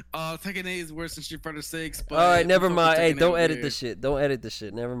 Tekken 8 is worse than Street Fighter 6. But all right, never mind. Hey, don't edit the shit. Don't edit the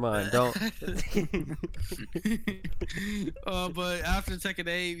shit. Never mind. Don't. But after Tekken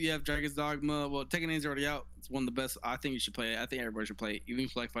 8, you have Dragon's Dogma. Well, Tekken 8 is already out. It's one of the best. I think you should play it. I think everybody should play it. Even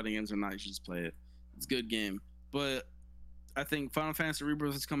if you like fighting games or not, you should just play it. It's a good game. But I think Final Fantasy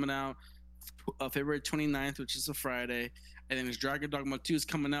Rebirth is coming out February 29th, which is a Friday. And then there's Dragon Dogma 2 is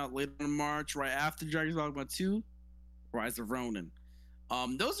coming out later in March, right after Dragon Dogma 2. Rise of Ronin.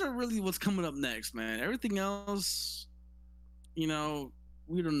 Those are really what's coming up next, man. Everything else, we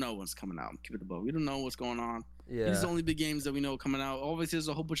don't know what's coming out. Keep it above. We don't know what's going on. Yeah. These are the only big games that we know coming out. Obviously, there's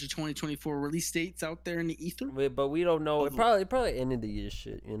a whole bunch of 2024 release dates out there in the ether. But we don't know. It probably end of the year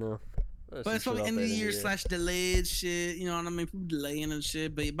shit, But it's probably end of the year / delayed shit. You know what I mean? People delaying and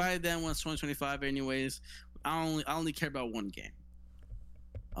shit. But by then, when it's 2025, anyways, I only care about one game.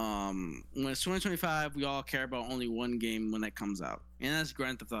 When it's 2025, we all care about only one game when that comes out, and that's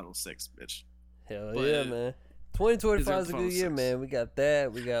Grand Theft Auto 6, bitch. Hell yeah, man. 2025 is a good year, man. We got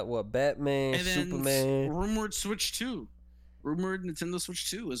that. We got Batman, and then Superman. Rumored Switch 2. Rumored Nintendo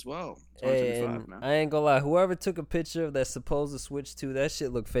Switch 2 as well. And man. I ain't gonna lie. Whoever took a picture of that supposed Switch 2, that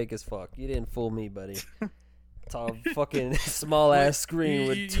shit looked fake as fuck. You didn't fool me, buddy. Fucking small ass screen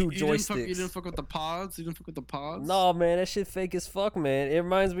with two joysticks. You didn't fuck with the pods? You didn't fuck with the pods? No, man, that shit fake as fuck, man. It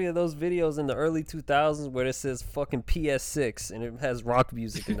reminds me of those videos in the early 2000s where it says fucking PS6 and it has rock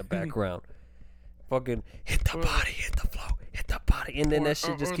music in the background. Fucking hit the body, hit the flow, hit the body, and then that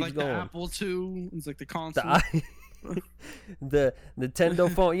shit just keeps like going. The Apple II, it's like the console. The Nintendo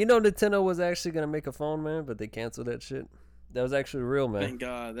phone. Nintendo was actually gonna make a phone, man, but they canceled that shit. That was actually real, man. Thank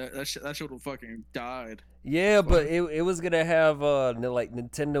God. That shit would have fucking died. Yeah, but it was gonna have like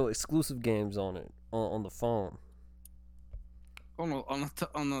Nintendo exclusive games on it on the phone. On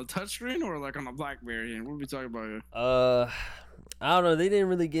the touchscreen or like on a BlackBerry? What are we talking about here? I don't know. They didn't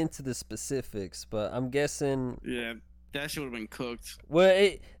really get into the specifics, but I'm guessing. Yeah, that shit would have been cooked.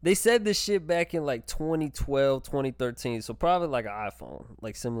 Well, they said this shit back in like 2012, 2013, so probably like an iPhone,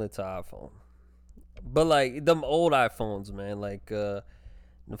 like similar to iPhone. But like them old iPhones, man, like the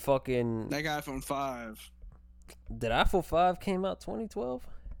fucking like iPhone 5. Did iPhone 5 came out 2012,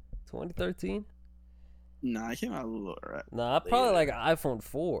 2013? Nah, it came out a little right. Nah, probably like an iPhone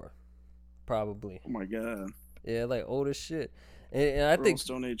 4, probably. Oh my God. Yeah, like old as shit. And I think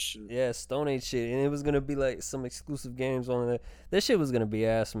Stone Age shit. Yeah, Stone Age shit, and it was gonna be like some exclusive games on there. That shit was gonna be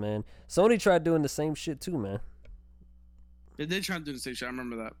ass, man. Sony tried doing the same shit too, man. They did try to do the same shit. I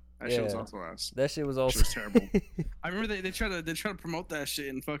remember that. That shit was also ass. That shit was also terrible. I remember they tried to promote that shit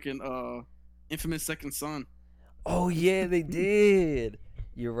in fucking Infamous Second Son. Oh yeah, they did.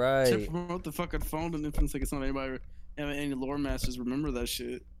 You're right. To promote the fucking phone in Infamous Second Son. Anybody, any lore masters remember that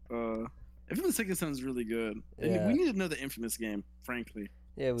shit? Infamous Second Son is really good. And Yeah. we need another Infamous game, frankly.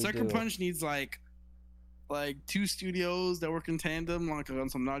 Yeah, we Sucker do. Punch needs like 2 studios that work in tandem, like on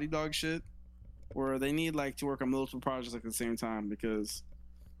some Naughty Dog shit, where they need like to work on multiple projects at the same time, because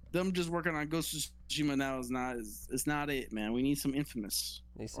them just working on Ghost of Tsushima now is not it, man. We need some Infamous.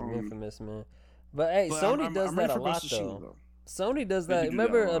 Need some Infamous, man. But hey, Sony does I'm that ready a for lot Ghost of Tsushima, though. Sony does that. do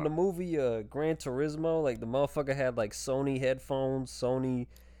Remember that a in the lot. movie Gran Turismo, like the motherfucker had like Sony headphones, Sony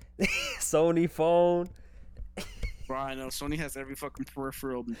phone. Bro, I know Sony has every fucking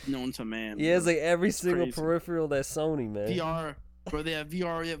peripheral known to man. Yeah, it's like every single crazy. peripheral that's Sony, man. VR, bro, they have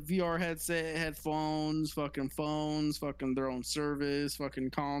VR headset, headphones, fucking their own service,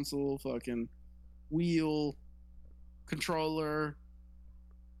 fucking console, fucking wheel, controller,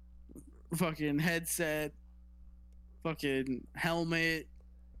 fucking headset, fucking helmet.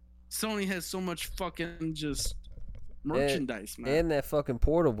 Sony has so much fucking just merchandise, man. And that fucking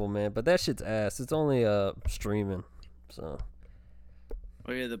portable, man. But that shit's ass. It's only streaming, so.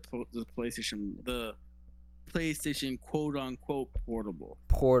 Oh yeah, the PlayStation quote unquote portable.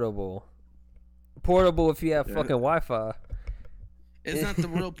 Portable if you have fucking Wi-Fi. It's not the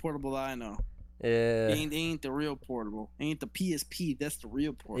real portable that I know. Yeah. Ain't the real portable. Ain't the PSP. That's the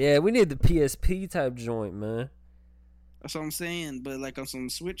real portable. Yeah, we need the PSP type joint, man. That's what I'm saying. But like on some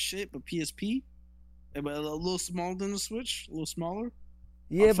Switch shit, but PSP, but a little smaller than the Switch, a little smaller.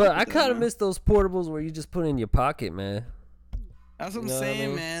 Yeah, but I kind of miss those portables where you just put in your pocket, man. That's what I'm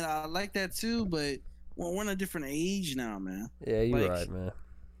saying, man. I like that too, but we're in a different age now, man. Yeah, you're right, man.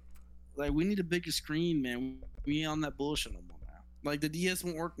 Like we need a bigger screen, man. We ain't on that bullshit no more now. Like the DS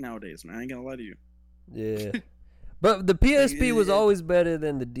won't work nowadays, man. I ain't gonna lie to you. Yeah. But the PSP was always better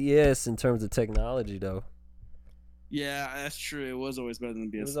than the DS in terms of technology, though. Yeah, that's true. It was always better than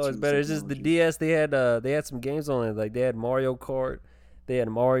the DS. It was always better. It's just the DS. They had some games on it. Like they had Mario Kart, they had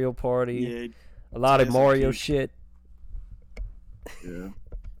Mario Party, a lot of Mario shit. Yeah,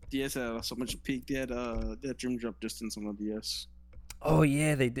 DS had so much peak. They had Dream Drop Distance on the DS. Oh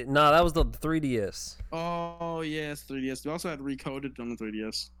yeah, they did. No, that was the 3DS. Oh yes, 3DS. They also had Recoded on the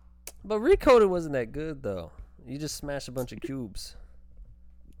 3DS. But Recoded wasn't that good though. You just smashed a bunch of cubes.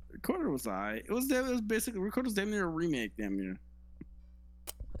 Recorder was alright. It was basically Recorder was damn near a remake, damn near.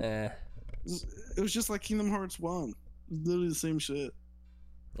 It was just like Kingdom Hearts 1. It was literally the same shit.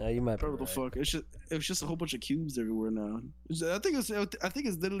 Yeah, you might be right. What the fuck? It was just a whole bunch of cubes everywhere now. I think it's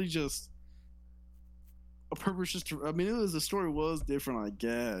literally just a purpose. The story was different, I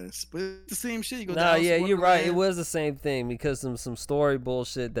guess, but it's the same shit. You go nah, yeah, you're right. It was the same thing because some story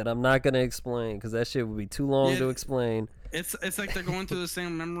bullshit that I'm not gonna explain because that shit would be too long to explain. It's like they're going through the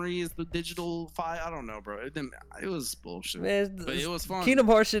same memory as the digital file. I don't know, bro. It was bullshit. Man, but it was fun. Kingdom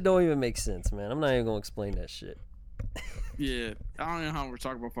Hearts shit don't even make sense, man. I'm not even gonna explain that shit. Yeah, I don't know how we're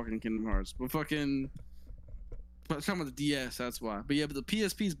talking about fucking Kingdom Hearts, but talking about the DS. That's why. But yeah, but the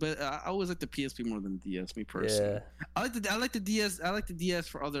PSP's. But I always like the PSP more than the DS. Me personally. Yeah. I like the DS. I like the DS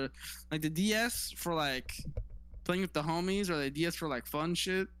for other, like the DS for like playing with the homies, or the DS for like fun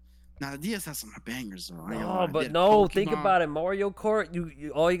shit. Now the DS has some bangers though. No, but no, think about it. Mario Kart,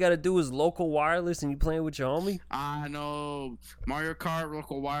 you all you gotta do is local wireless, and you playing with your homie. I know Mario Kart,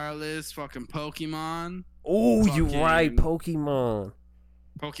 local wireless, fucking Pokemon. Oh, you right, Pokemon.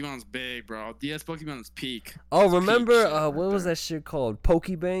 Pokemon's big, bro. DS Pokemon is peak. Oh, remember what was that shit called?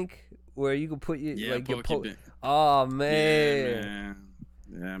 Pokebank, where you could put your Pokebank. Oh man.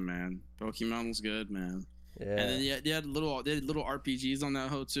 Yeah, man. Pokemon was good, man. Yeah. And then they had little RPGs on that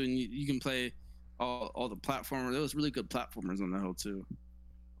hoe too, and you can play all the platformers. There was really good platformers on that hoe too.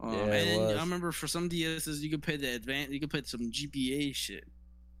 And then I remember for some DSs you could play some GBA shit.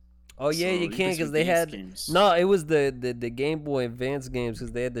 Oh yeah, so you can because they had games. No, it was the Game Boy Advance games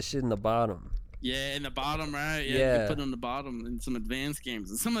because they had the shit in the bottom. Yeah, in the bottom, right? Yeah, you can put it on the bottom in some advanced games.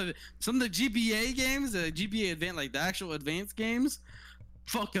 And some of the GBA games, the GBA Advance, like the actual advanced games.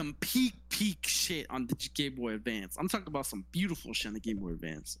 Fucking peak shit on the Game Boy Advance. I'm talking about some beautiful shit on the Game Boy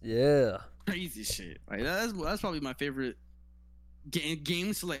Advance. Yeah, crazy shit. Like that's probably my favorite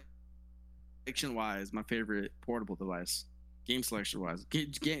game selection wise. My favorite portable device. Game selection wise,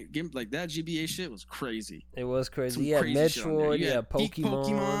 game like that GBA shit was crazy. It was crazy. Yeah, Metroid. Yeah, Peak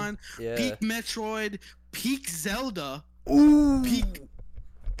Pokemon. Yeah. Peak Metroid. Peak Zelda. Ooh.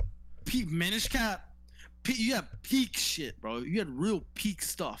 Peak Minish Cap. You had peak shit, bro. You had real peak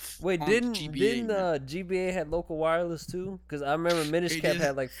stuff. Wait, didn't GBA had local wireless too? Because I remember Minish Cap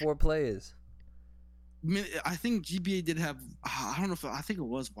had like 4 players. I think GBA did have. I don't know if I think it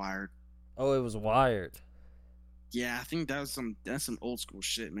was wired. Oh, it was wired. Yeah, I think that's some old school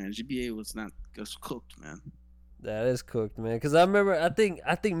shit, man. GBA was cooked, man. That is cooked, man. Because I remember, I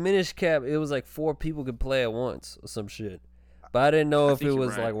think Minish Cap, it was like 4 people could play at once or some shit. But I didn't know if it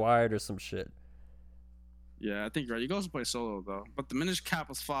was like wired or some shit. Yeah, I think you're right. You can also play solo though. But the Minish Cap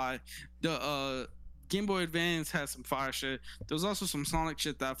was fire. The Game Boy Advance had some fire shit. There was also some Sonic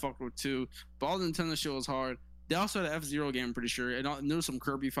shit that I fucked with too. But all the Nintendo shit was hard. They also had an F-Zero game, I'm pretty sure. And there was some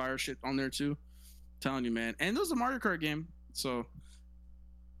Kirby fire shit on there too. Telling you, man. And there was a Mario Kart game. So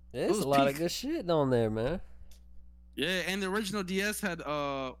there's a lot of good shit on there, man. Yeah, and the original DS had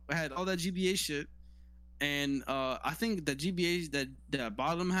all that GBA shit. And I think the GBA that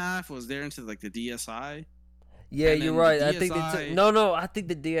bottom half was there into like the DSi. Yeah, you're right. I think I think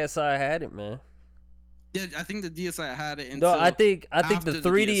the DSi had it, man. Yeah, I think the DSi had it. No, I think the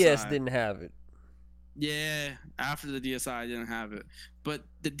 3DS didn't have it. Yeah, after the DSi didn't have it, but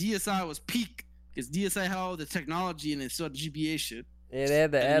the DSi was peak because DSi had all the technology and it still had GBA shit. Yeah, they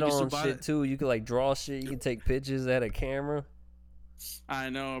had the add-on shit too. You could like draw shit. You could take pictures. They had a camera. I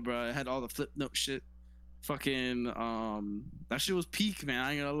know, bro. It had all the flip note shit. Fucking that shit was peak, man.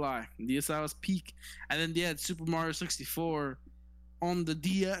 I ain't gonna lie. DSi was peak, and then they had Super Mario 64 on the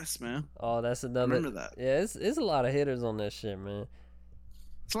DS, man. Oh, that's another. Remember that? Yeah, it's a lot of hitters on that shit, man.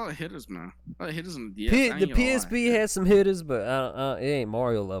 It's a lot of hitters, man. A lot of hitters on the DS. The PSP had some hitters, but it ain't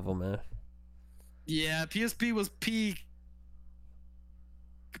Mario level, man. Yeah, PSP was peak,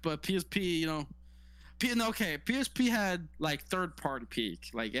 but PSP, okay, PSP had like third-party peak.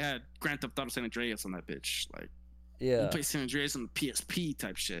 Like it had Grand Theft Auto San Andreas on that bitch. Like, yeah, you play San Andreas on the PSP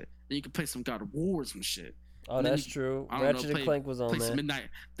type shit. Then you could play some God of War and shit. Oh, that's true. Ratchet and Clank was on there.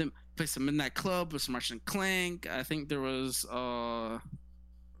 Play some Midnight Club with some Ratchet and Clank. I think there was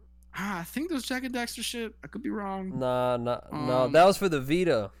I think there was Jack and Daxter shit. I could be wrong. No. That was for the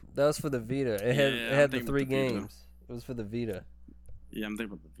Vita. It had the 3 games. It was for the Vita. Yeah, I'm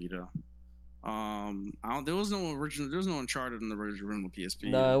thinking about the Vita. There was no Uncharted in the original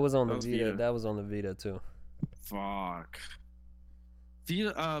PSP. No, it was on the Vita. That was on the Vita too. Fuck.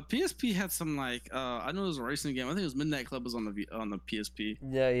 Vita, PSP had some like I know it was a racing game. I think it was Midnight Club was on the PSP.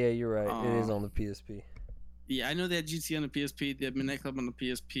 Yeah, you're right. It is on the PSP. Yeah, I know they had GTA on the PSP. They had Midnight Club on the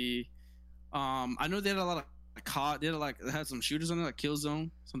PSP. I know they had a lot of COD. They had some shooters on there, like Killzone.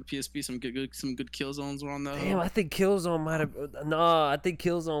 Some on the PSP. Some good Killzones were on there. Damn, I think Killzone might have. No, I think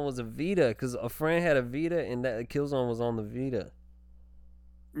Killzone was a Vita because a friend had a Vita and that Killzone was on the Vita.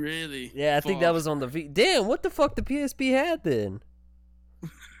 Really? Yeah, I think that was on the Vita. Damn, what the fuck the PSP had then?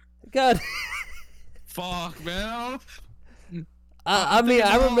 God. Fuck, man. I mean,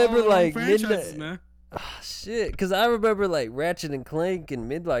 I remember like Midnight. Oh, shit, because I remember like Ratchet and Clank and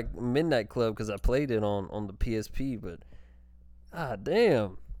Midnight Club because I played it on the PSP, but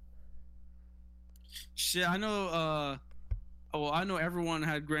damn. Shit, I know. I know everyone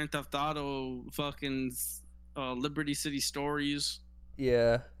had Grand Theft Auto, fucking Liberty City Stories.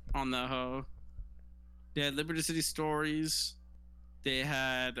 Yeah. On the hoe. They had Liberty City Stories. They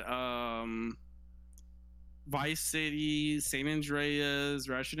had Vice City, San Andreas,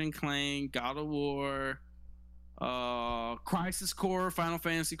 Ratchet and Clank, God of War, Crisis Core, Final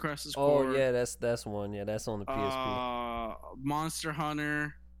Fantasy Crisis Core. Oh yeah, that's one. Yeah, that's on the PSP. Monster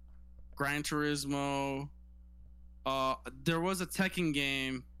Hunter, Gran Turismo. There was a Tekken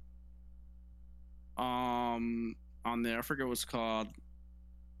game. On there, I forget what it's called.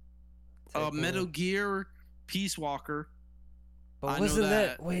 Metal Gear, Peace Walker. But wasn't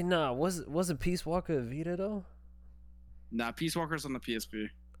that? Wait, nah. Wasn't Peace Walker a Vita though? Nah, Peace Walker's on the PSP.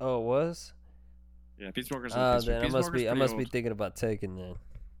 Oh, it was? Yeah, Peace Walker's on the PSP. Then I must be thinking about Taken then.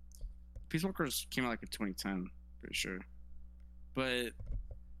 Peace Walker's came out like in 2010, pretty sure. But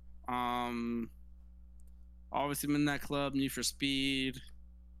obviously Midnight Club, Need for Speed,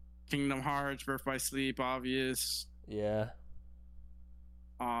 Kingdom Hearts, Birth by Sleep, obvious. Yeah.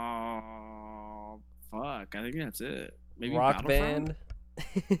 Fuck. I think that's it. Maybe Rock Band.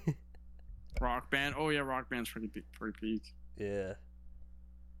 Rock Band. Oh yeah, Rock Band's pretty peak. Yeah.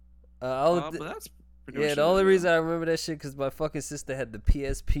 But that's pretty much the only reason I remember that shit because my fucking sister had the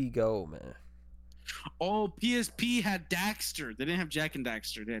PSP Go, man. Oh, PSP had Daxter. They didn't have Jack and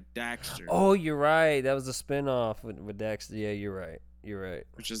Daxter. They had Daxter. Oh, you're right. That was a spinoff with Daxter. Yeah, you're right.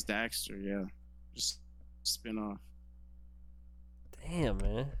 Which is Daxter, yeah. Just spinoff. Damn,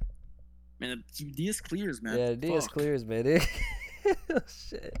 man. Man, the DS clears, man. Yeah, the DS clears, man. Oh,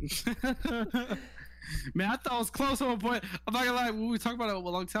 shit. Man, I thought it was close at one point. I'm not gonna lie, when we talked about it a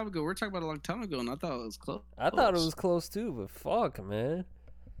long time ago, we were talking about it a long time ago, and I thought it was close. I thought it was close too, but fuck, man.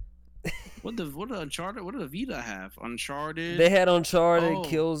 What did Uncharted? What did the Vita have? Uncharted. They had Uncharted,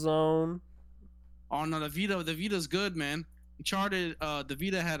 Killzone. Oh no, the Vita's good, man. Uncharted. The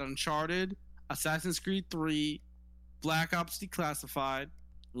Vita had Uncharted, Assassin's Creed 3, Black Ops Declassified,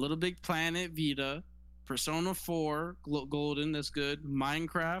 Little Big Planet Vita, Persona 4 Golden. That's good.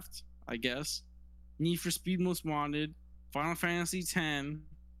 Minecraft, I guess. Need for Speed Most Wanted, Final Fantasy X,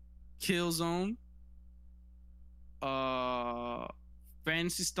 Killzone,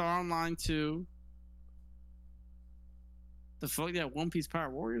 Phantasy Star Online 2. The fuck, that One Piece Power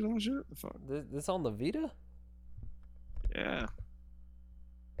Warriors on shit? The fuck? This on the Vita? Yeah.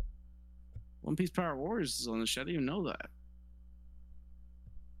 One Piece Power Warriors is on the shit. I didn't even know that.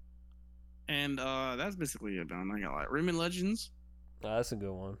 And that's basically it, man. I got like Rayman Legends. Oh, that's a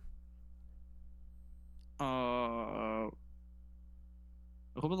good one. A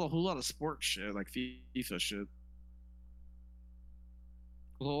whole lot of sports shit, like FIFA shit.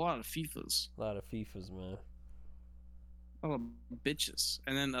 A whole lot of FIFAs. A lot of FIFAs, man. A lot of bitches.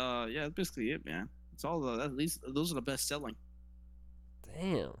 And then yeah, that's basically it, man. It's all at least those are the best selling.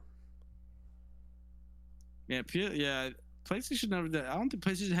 Damn. Yeah, PlayStation never did. I don't think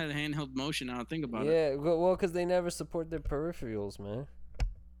PlayStation had a handheld motion. Now I think about it. Yeah, well, because they never support their peripherals, man.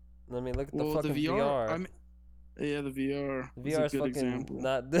 I mean, look at the fucking VR. I mean, yeah, the VR. The VR is fucking example.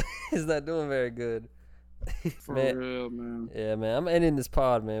 It's not doing very good. For real, man. Yeah, man. I'm ending this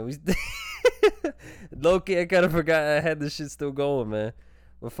pod, man. Low-key, I kind of forgot I had this shit still going, man.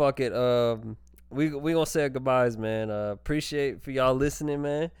 But fuck it. We gonna say our goodbyes, man. Appreciate for y'all listening,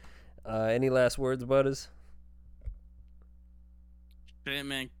 man. Any last words, Butters? Hey,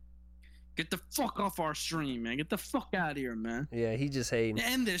 man. Get the fuck off our stream, man. Get the fuck out of here, man. Yeah, he just hating. You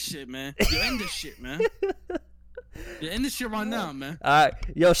end this shit, man. You end this shit, man. You end this shit right now, man. All right.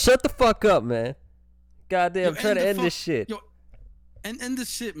 Yo, shut the fuck up, man. Goddamn, try to end this shit. Yo, end this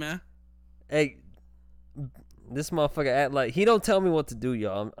shit, man. Hey, this motherfucker act like he don't tell me what to do,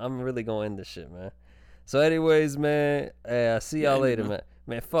 y'all. I'm really gonna end this shit, man. So anyways, man, see y'all later, man.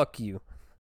 Man, fuck you.